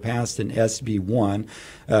laws that were passed in SB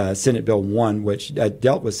 1, Senate Bill 1, which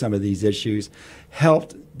dealt with some of these issues,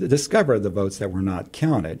 helped discover the votes that were not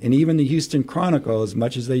counted. And even the Houston Chronicle, as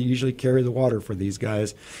much as they usually carry the water for these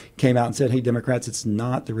guys, came out and said, hey, Democrats, it's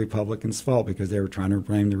not the Republicans' fault, because they were trying to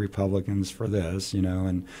blame the Republicans for this,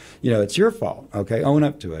 and, it's your fault, okay? Own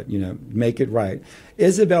up to it, make it right.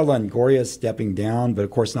 Isabel Longoria stepping down, but of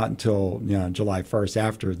course not until July 1st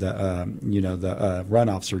after the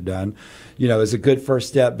runoffs are done, is a good first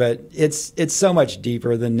step, but it's so much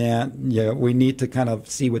deeper than that. We need to kind of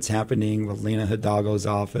see what's happening with Lena Hidalgo's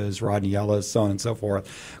office, Rodney Ellis, so on and so forth.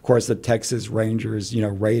 Of course, the Texas Rangers,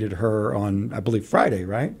 raided her on, I believe, Friday,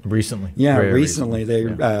 right? Recently. Yeah, Very recently.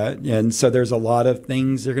 recently. And so there's a lot of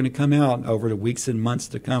things that are going to come out over the weeks and months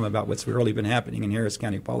to come about what's really been happening in Harris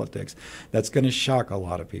County politics. That's going to shock a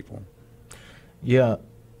lot of people. Yeah.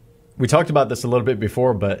 We talked about this a little bit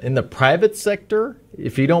before, but in the private sector,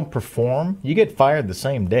 if you don't perform, you get fired the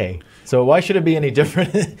same day. So why should it be any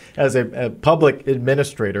different as a public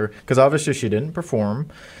administrator? Because obviously she didn't perform.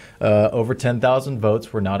 Over 10,000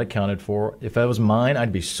 votes were not accounted for. If that was mine,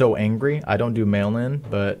 I'd be so angry. I don't do mail-in,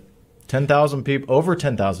 but 10,000 people, over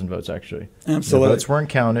 10,000 votes actually. Absolutely. The votes weren't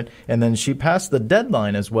counted. And then she passed the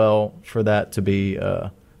deadline as well for that to be,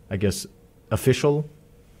 I guess, official.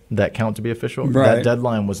 That count to be official? Right. That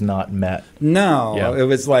deadline was not met. No, Yeah. It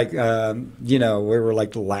was like, we were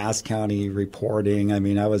like the last county reporting. I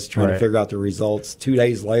mean, I was trying to figure out the results 2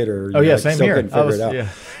 days later. Same still here. Couldn't figure it out.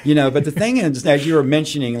 Yeah. But the thing is, as you were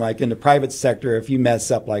mentioning, like in the private sector, if you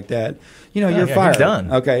mess up like that, you're fired. You're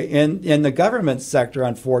done. Okay. In the government sector,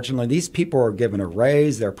 unfortunately, these people are given a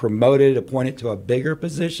raise. They're promoted, appointed to a bigger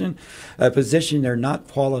position, a position they're not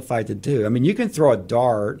qualified to do. I mean, you can throw a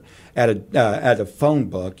dart at a phone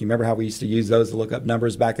book. You remember how we used to use those to look up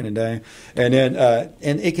numbers back in the day? And then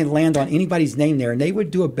and it can land on anybody's name there, and they would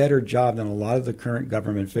do a better job than a lot of the current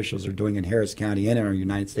government officials are doing in Harris County and in our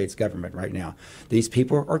United States government right now. These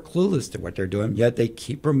people are clueless to what they're doing, yet they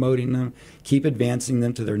keep promoting them, keep advancing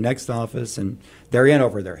them to their next office, and they're in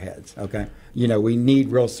over their heads, okay? We need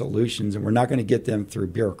real solutions, and we're not going to get them through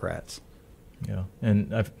bureaucrats. Yeah,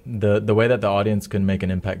 and the way that the audience can make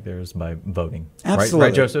an impact there is by voting. Absolutely.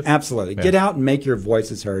 Right, Joseph? Absolutely. Yeah. Get out and make your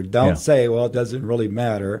voices heard. Don't say, well, it doesn't really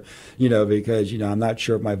matter, because, I'm not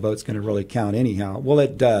sure if my vote's going to really count anyhow. Well,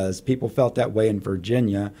 it does. People felt that way in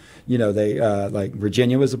Virginia. They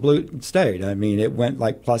Virginia was a blue state. I mean, it went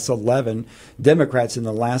like plus 11 Democrats in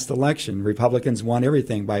the last election. Republicans won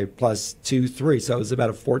everything by plus 2, 3. So it was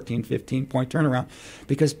about a 14, 15-point turnaround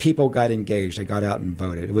because people got engaged. They got out and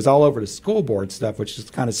voted. It was all over the school board billboard stuff, which is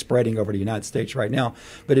kind of spreading over the United States right now.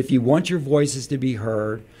 But if you want your voices to be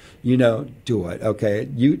heard, do it, okay?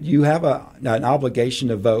 You have an obligation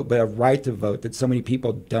to vote, but a right to vote that so many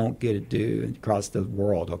people don't get to do across the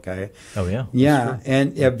world, okay? Oh, yeah. Yeah,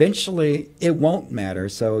 and eventually it won't matter,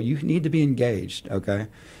 so you need to be engaged, okay?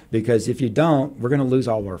 Because if you don't, we're going to lose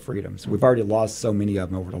all of our freedoms. We've already lost so many of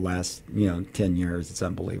them over the last, 10 years. It's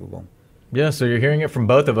unbelievable. Yeah, so you're hearing it from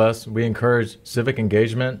both of us. We encourage civic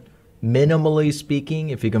engagement. Minimally speaking,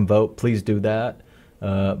 if you can vote, please do that.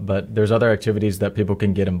 But there's other activities that people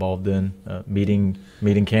can get involved in, meeting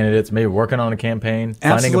candidates, maybe working on a campaign,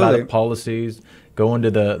 finding about policies, going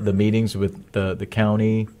to the meetings with the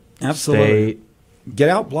county, state. Get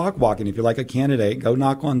out block walking. If you're like a candidate, go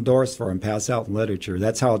knock on doors for them, pass out literature.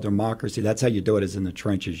 That's how democracy, that's how you do it, is in the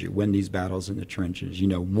trenches. You win these battles in the trenches,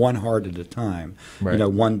 one heart at a time, right.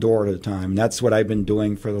 One door at a time. And that's what I've been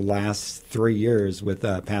doing for the last 3 years with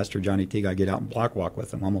Pastor Johnny Teague. I get out and block walk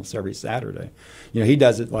with him almost every Saturday. He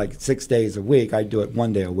does it like 6 days a week. I do it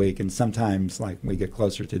 1 day a week. And sometimes, like we get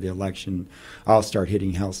closer to the election, I'll start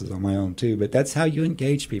hitting houses on my own too. But that's how you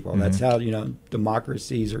engage people. Mm-hmm. That's how,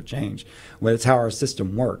 democracies are changed. Well, it's how our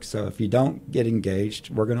system works. So if you don't get engaged,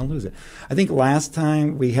 we're going to lose it. I think last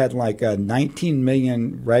time we had like 19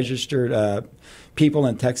 million registered people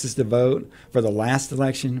in Texas to vote. For the last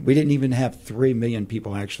election, we didn't even have 3 million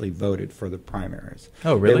people actually voted for the primaries.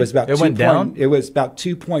 Oh, really? It went down? It was about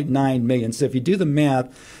 2.9 million. So if you do the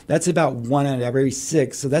math, that's about 1 out of every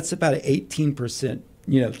 6. So that's about an 18%,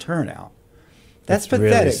 turnout. That's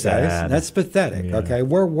pathetic, really sad. Guys. That's pathetic. Yeah. Okay,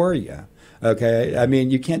 where were you? Okay, I mean,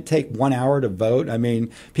 you can't take 1 hour to vote. I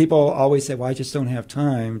mean, people always say, well, I just don't have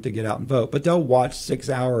time to get out and vote. But they'll watch 6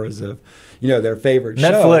 hours of, their favorite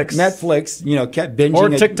Netflix. show. Netflix, kept binging. Or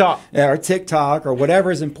TikTok. Or TikTok or whatever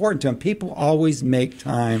is important to them. People always make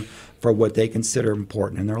time for what they consider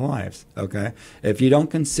important in their lives, okay? If you don't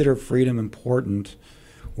consider freedom important,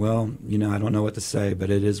 well, I don't know what to say, but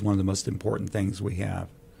it is one of the most important things we have.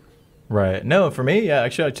 Right. No, for me, yeah,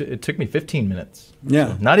 actually, it took me 15 minutes. Yeah.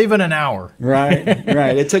 So not even an hour. Right,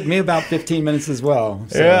 right. It took me about 15 minutes as well.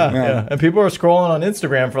 So, yeah. And people are scrolling on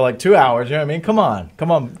Instagram for like 2 hours. You know what I mean? Come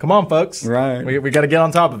on, folks. Right. We got to get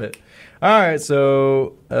on top of it. All right.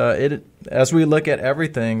 So as we look at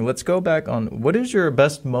everything, let's go back on what is your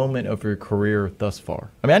best moment of your career thus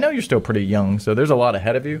far? I mean, I know you're still pretty young, so there's a lot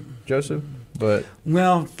ahead of you, Joseph. But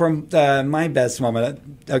from my best moment,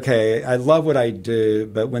 okay, I love what I do,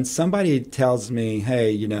 but when somebody tells me,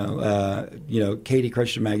 hey, Katie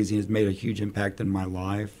Christian Magazine has made a huge impact in my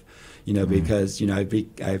life, because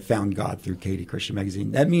I found God through Katie Christian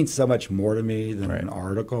Magazine. That means so much more to me than an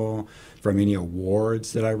article, from any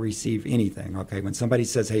awards that I receive, anything. Okay, when somebody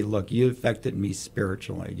says, hey, look, you affected me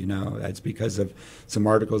spiritually, that's because of some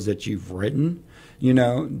articles that you've written,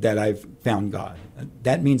 that I've found God.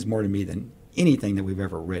 That means more to me than anything that we've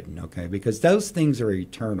ever written, okay? Because those things are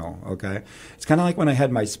eternal, okay? It's kind of like when I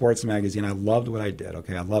had my sports magazine. I loved what I did,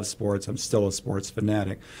 okay? I love sports. I'm still a sports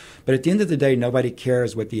fanatic. But at the end of the day, nobody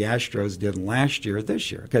cares what the Astros did last year or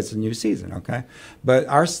this year, because it's a new season, okay? But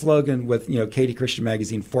our slogan with, Katie Christian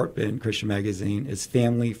Magazine, Fort Bend Christian Magazine, is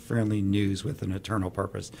family-friendly news with an eternal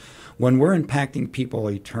purpose. When we're impacting people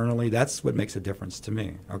eternally, that's what makes a difference to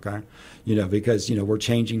me, okay? Because, we're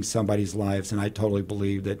changing somebody's lives, and I totally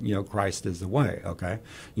believe that, Christ is the way, okay?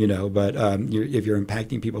 But if you're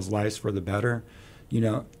impacting people's lives for the better,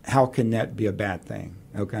 how can that be a bad thing,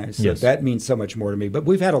 okay? So that means so much more to me. But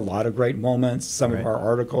we've had a lot of great moments. Some of our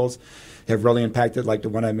articles have really impacted, like the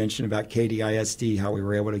one I mentioned about Katie ISD, how we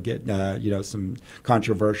were able to get, some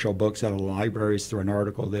controversial books out of the libraries through an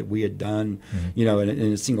article that we had done, in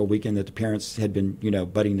a single weekend, that the parents had been,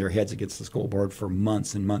 butting their heads against the school board for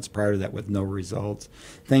months and months prior to that with no results.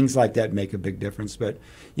 Things like that make a big difference. But,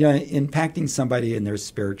 impacting somebody in their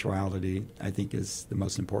spirituality, I think, is the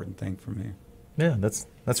most important thing for me. Yeah, that's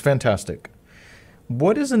fantastic.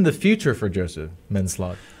 What is in the future for Joseph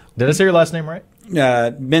Menslage? Did I say your last name right?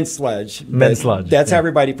 Menslage. Menslage. That's how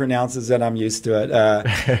everybody pronounces it. I'm used to it.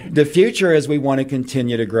 The future is we want to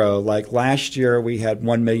continue to grow. Like last year, we had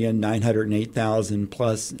 1,908,000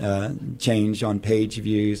 plus change on page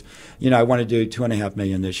views. I want to do 2.5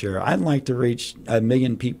 million this year. I'd like to reach 1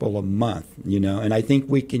 million people a month, and I think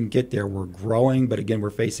we can get there. We're growing, but again, we're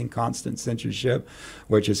facing constant censorship,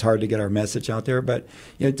 which is hard to get our message out there. But,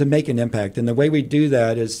 to make an impact. And the way we do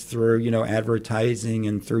that is through, advertising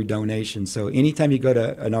and through donations. So anytime you go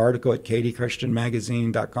to an article at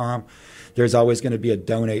katiechristianmagazine.com, there's always going to be a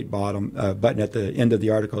donate button at the end of the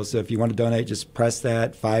article. So if you want to donate, just press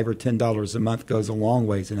that. $5 or $10 a month goes a long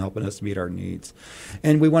ways in helping us meet our needs.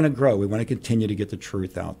 And we want to grow. We want to continue to get the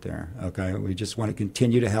truth out there. Okay, we just want to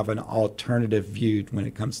continue to have an alternative view when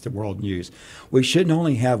it comes to world news. We shouldn't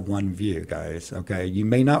only have one view, guys. Okay, you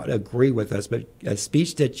may not agree with us, but a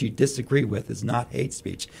speech that you disagree with is not hate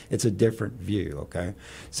speech. It's a different view. Okay,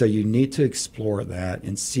 so you need to explore that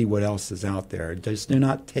and see what else is out there. Just do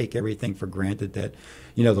not take everything for granted that,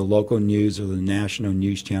 you know, the local news or the national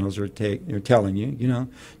news channels are telling you. You know,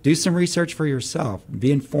 do some research for yourself.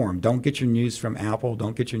 Be informed. Don't get your news from Apple.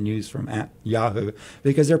 Don't get your news from Yahoo,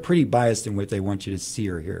 because they're pretty biased in what they want you to see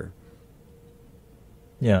or hear.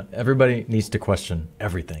 Yeah, everybody needs to question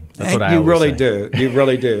everything. That's what I You always really say. do. You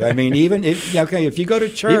really do. I mean, even if you go to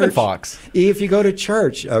church, Even Fox. If you go to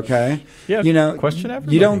church, okay, Yeah, you know, question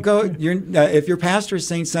everybody. You don't go. If your pastor is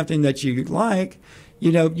saying something that you like,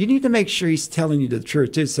 you know, you need to make sure he's telling you the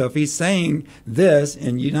truth too. So if he's saying this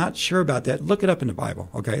and you're not sure about that, look it up in the Bible.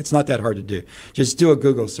 Okay, it's not that hard to do. Just do a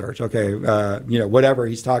Google search. Okay, you know, whatever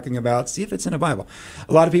he's talking about, see if it's in the Bible.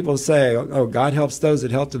 A lot of people say, "Oh, God helps those that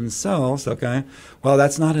help themselves." Okay, well,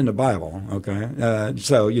 that's not in the Bible. Okay,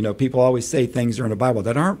 so you know, people always say things are in the Bible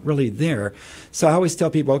that aren't really there. So I always tell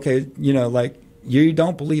people, okay, you know, like, you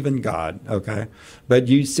don't believe in God, okay? But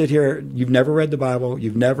you sit here, you've never read the Bible,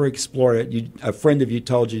 you've never explored it. A friend of you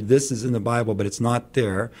told you this is in the Bible, but it's not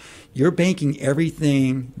there. You're banking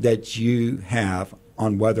everything that you have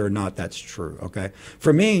on whether or not that's true, okay?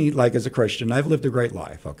 For me, like as a Christian, I've lived a great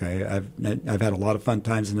life, okay? I've had a lot of fun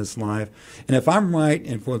times in this life. And if I'm right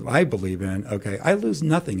in what I believe in, okay, I lose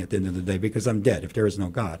nothing at the end of the day because I'm dead if there is no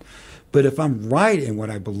God. But if I'm right in what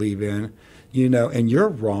I believe in, you know, and you're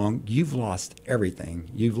wrong, you've lost everything.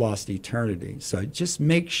 You've lost eternity. So just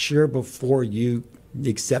make sure before you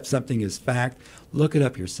accept something as fact, look it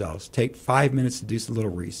up yourselves. Take 5 minutes to do some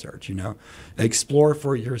little research, you know. Explore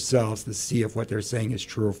for yourselves to see if what they're saying is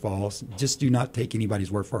true or false. Just do not take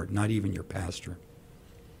anybody's word for it, not even your pastor.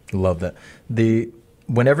 Love that.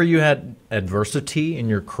 Whenever you had adversity in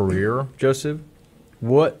your career, Joseph,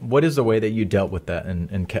 what is the way that you dealt with that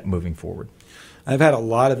and kept moving forward? I've had a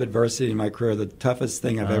lot of adversity in my career. The toughest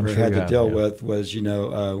thing I've ever had to deal with was, you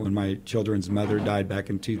know, when my children's mother died back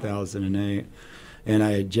in 2008. And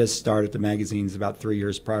I had just started the magazines about 3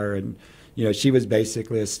 years prior. And, you know, she was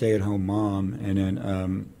basically a stay-at-home mom. And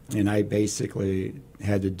then, and I basically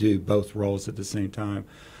had to do both roles at the same time.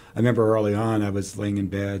 I remember early on, I was laying in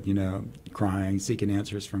bed, you know, crying, seeking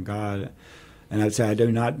answers from God. And I'd say, I do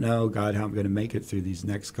not know, God, how I'm going to make it through these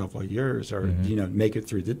next couple of years or, you know, make it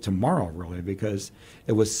through tomorrow, really, because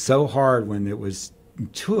it was so hard when it was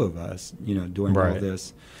two of us, you know, doing all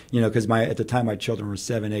this. You know, because at the time my children were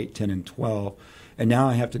 7, 8, 10, and 12. And now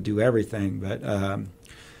I have to do everything. But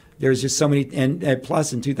there's just so many. And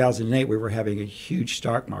plus, in 2008, we were having a huge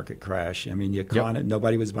stock market crash. I mean, the economy,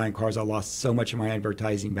 nobody was buying cars. I lost so much of my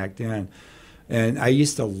advertising back then. And I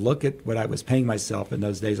used to look at what I was paying myself in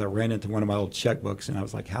those days. I ran into one of my old checkbooks, and I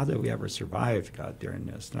was like, how did we ever survive, God, during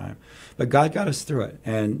this time? But God got us through it.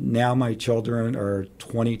 And now my children are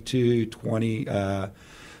 22, 20, well,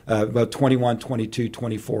 21, 22,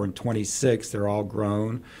 24, and 26. They're all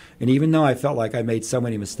grown. And even though I felt like I made so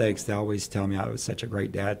many mistakes, they always tell me I was such a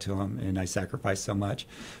great dad to them, and I sacrificed so much.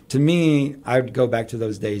 To me, I would go back to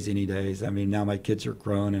those days any days. I mean, now my kids are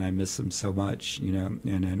grown, and I miss them so much, you know,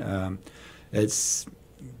 and then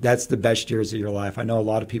that's the best years of your life. I know a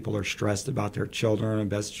lot of people are stressed about their children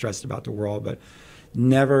and stressed about the world, but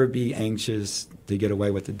never be anxious to get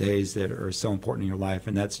away with the days that are so important in your life,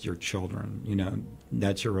 and that's your children. You know,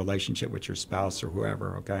 that's your relationship with your spouse or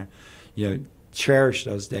whoever, okay? You know, cherish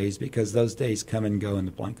those days because those days come and go in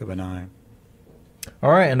the blink of an eye.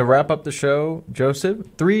 All right, and to wrap up the show, Joseph,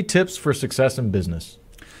 3 tips for success in business.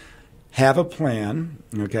 Have a plan,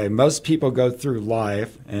 okay? Most people go through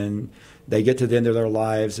life and they get to the end of their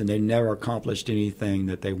lives and they never accomplished anything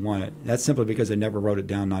that they wanted. That's simply because they never wrote it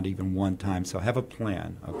down, not even one time. So have a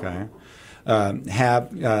plan, okay?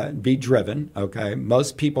 Be driven, okay?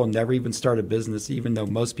 Most people never even start a business, even though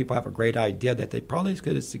most people have a great idea that they probably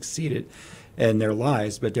could have succeeded in their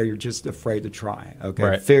lives, but they're just afraid to try, okay?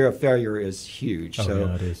 Right. Fear of failure is huge. Oh, so,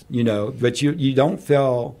 yeah, it is. you know, but you don't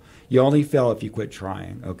fail. You only fail if you quit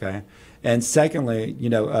trying, okay? And secondly, you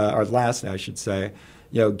know, or lastly, I should say,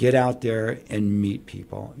 get out there and meet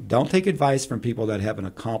people. Don't take advice from people that haven't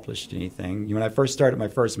accomplished anything. When I first started my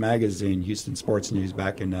first magazine, Houston Sports News,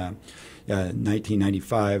 back in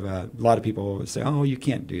 1995, a lot of people would say, oh, you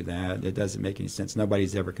can't do that. It doesn't make any sense.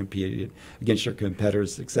 Nobody's ever competed against your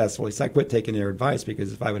competitors successfully. So I quit taking their advice,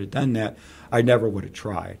 because if I would have done that, I never would have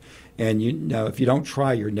tried. And if you don't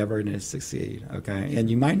try, you're never going to succeed, okay? And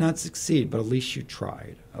you might not succeed, but at least you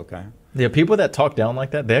tried, okay? Yeah, people that talk down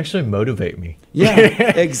like that, they actually motivate me. Yeah,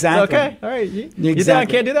 exactly. Okay, all right. You think I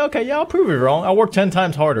can't do that? Okay, yeah, I'll prove it wrong. I'll work 10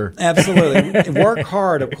 times harder. Absolutely. Work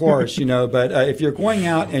hard, of course, but if you're going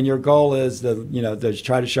out and your goal is to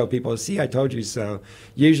try to show people, see, I told you so,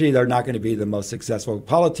 usually they're not going to be the most successful.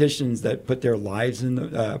 Politicians that put their lives in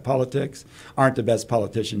politics aren't the best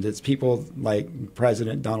politicians. It's people like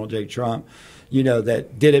President Donald J. Trump,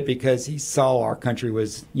 that did it because he saw our country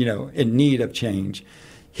was, in need of change.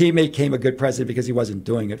 He became a good president because he wasn't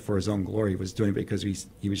doing it for his own glory. He was doing it because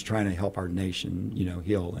he was trying to help our nation,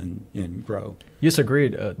 heal and grow. Yes,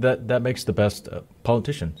 agreed. That makes the best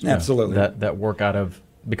politicians. Absolutely. That work out of,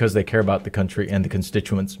 because they care about the country and the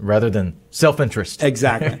constituents rather than self-interest.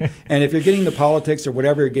 Exactly. And if you're getting into politics or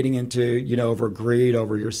whatever you're getting into, over greed,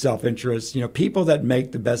 over your self-interest, people that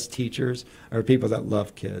make the best teachers are people that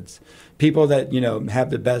love kids. People that,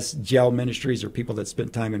 have the best jail ministries are people that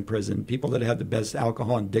spent time in prison. People that have the best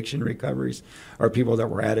alcohol and addiction recoveries are people that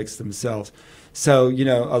were addicts themselves. So,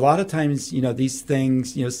 a lot of times, these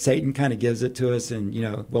things, Satan kind of gives it to us and,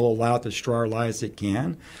 will allow it to destroy our lives. It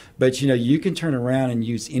can. But, you can turn around and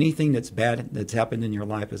use anything that's bad that's happened in your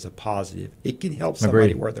life as a positive. It can help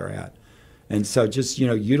somebody where they're at. And so just,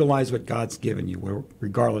 utilize what God's given you,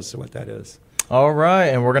 regardless of what that is. All right,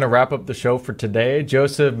 and we're going to wrap up the show for today.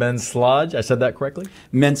 Joseph Menslage, I said that correctly?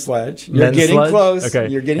 Menslage. You're getting close. Okay.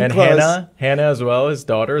 You're getting and close. Hannah as well, his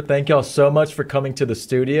daughter. Thank y'all so much for coming to the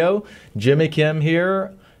studio. Jimmy Kim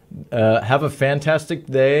here. Have a fantastic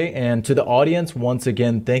day. And to the audience, once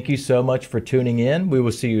again, thank you so much for tuning in. We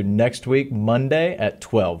will see you next week, Monday at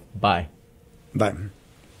 12. Bye. Bye.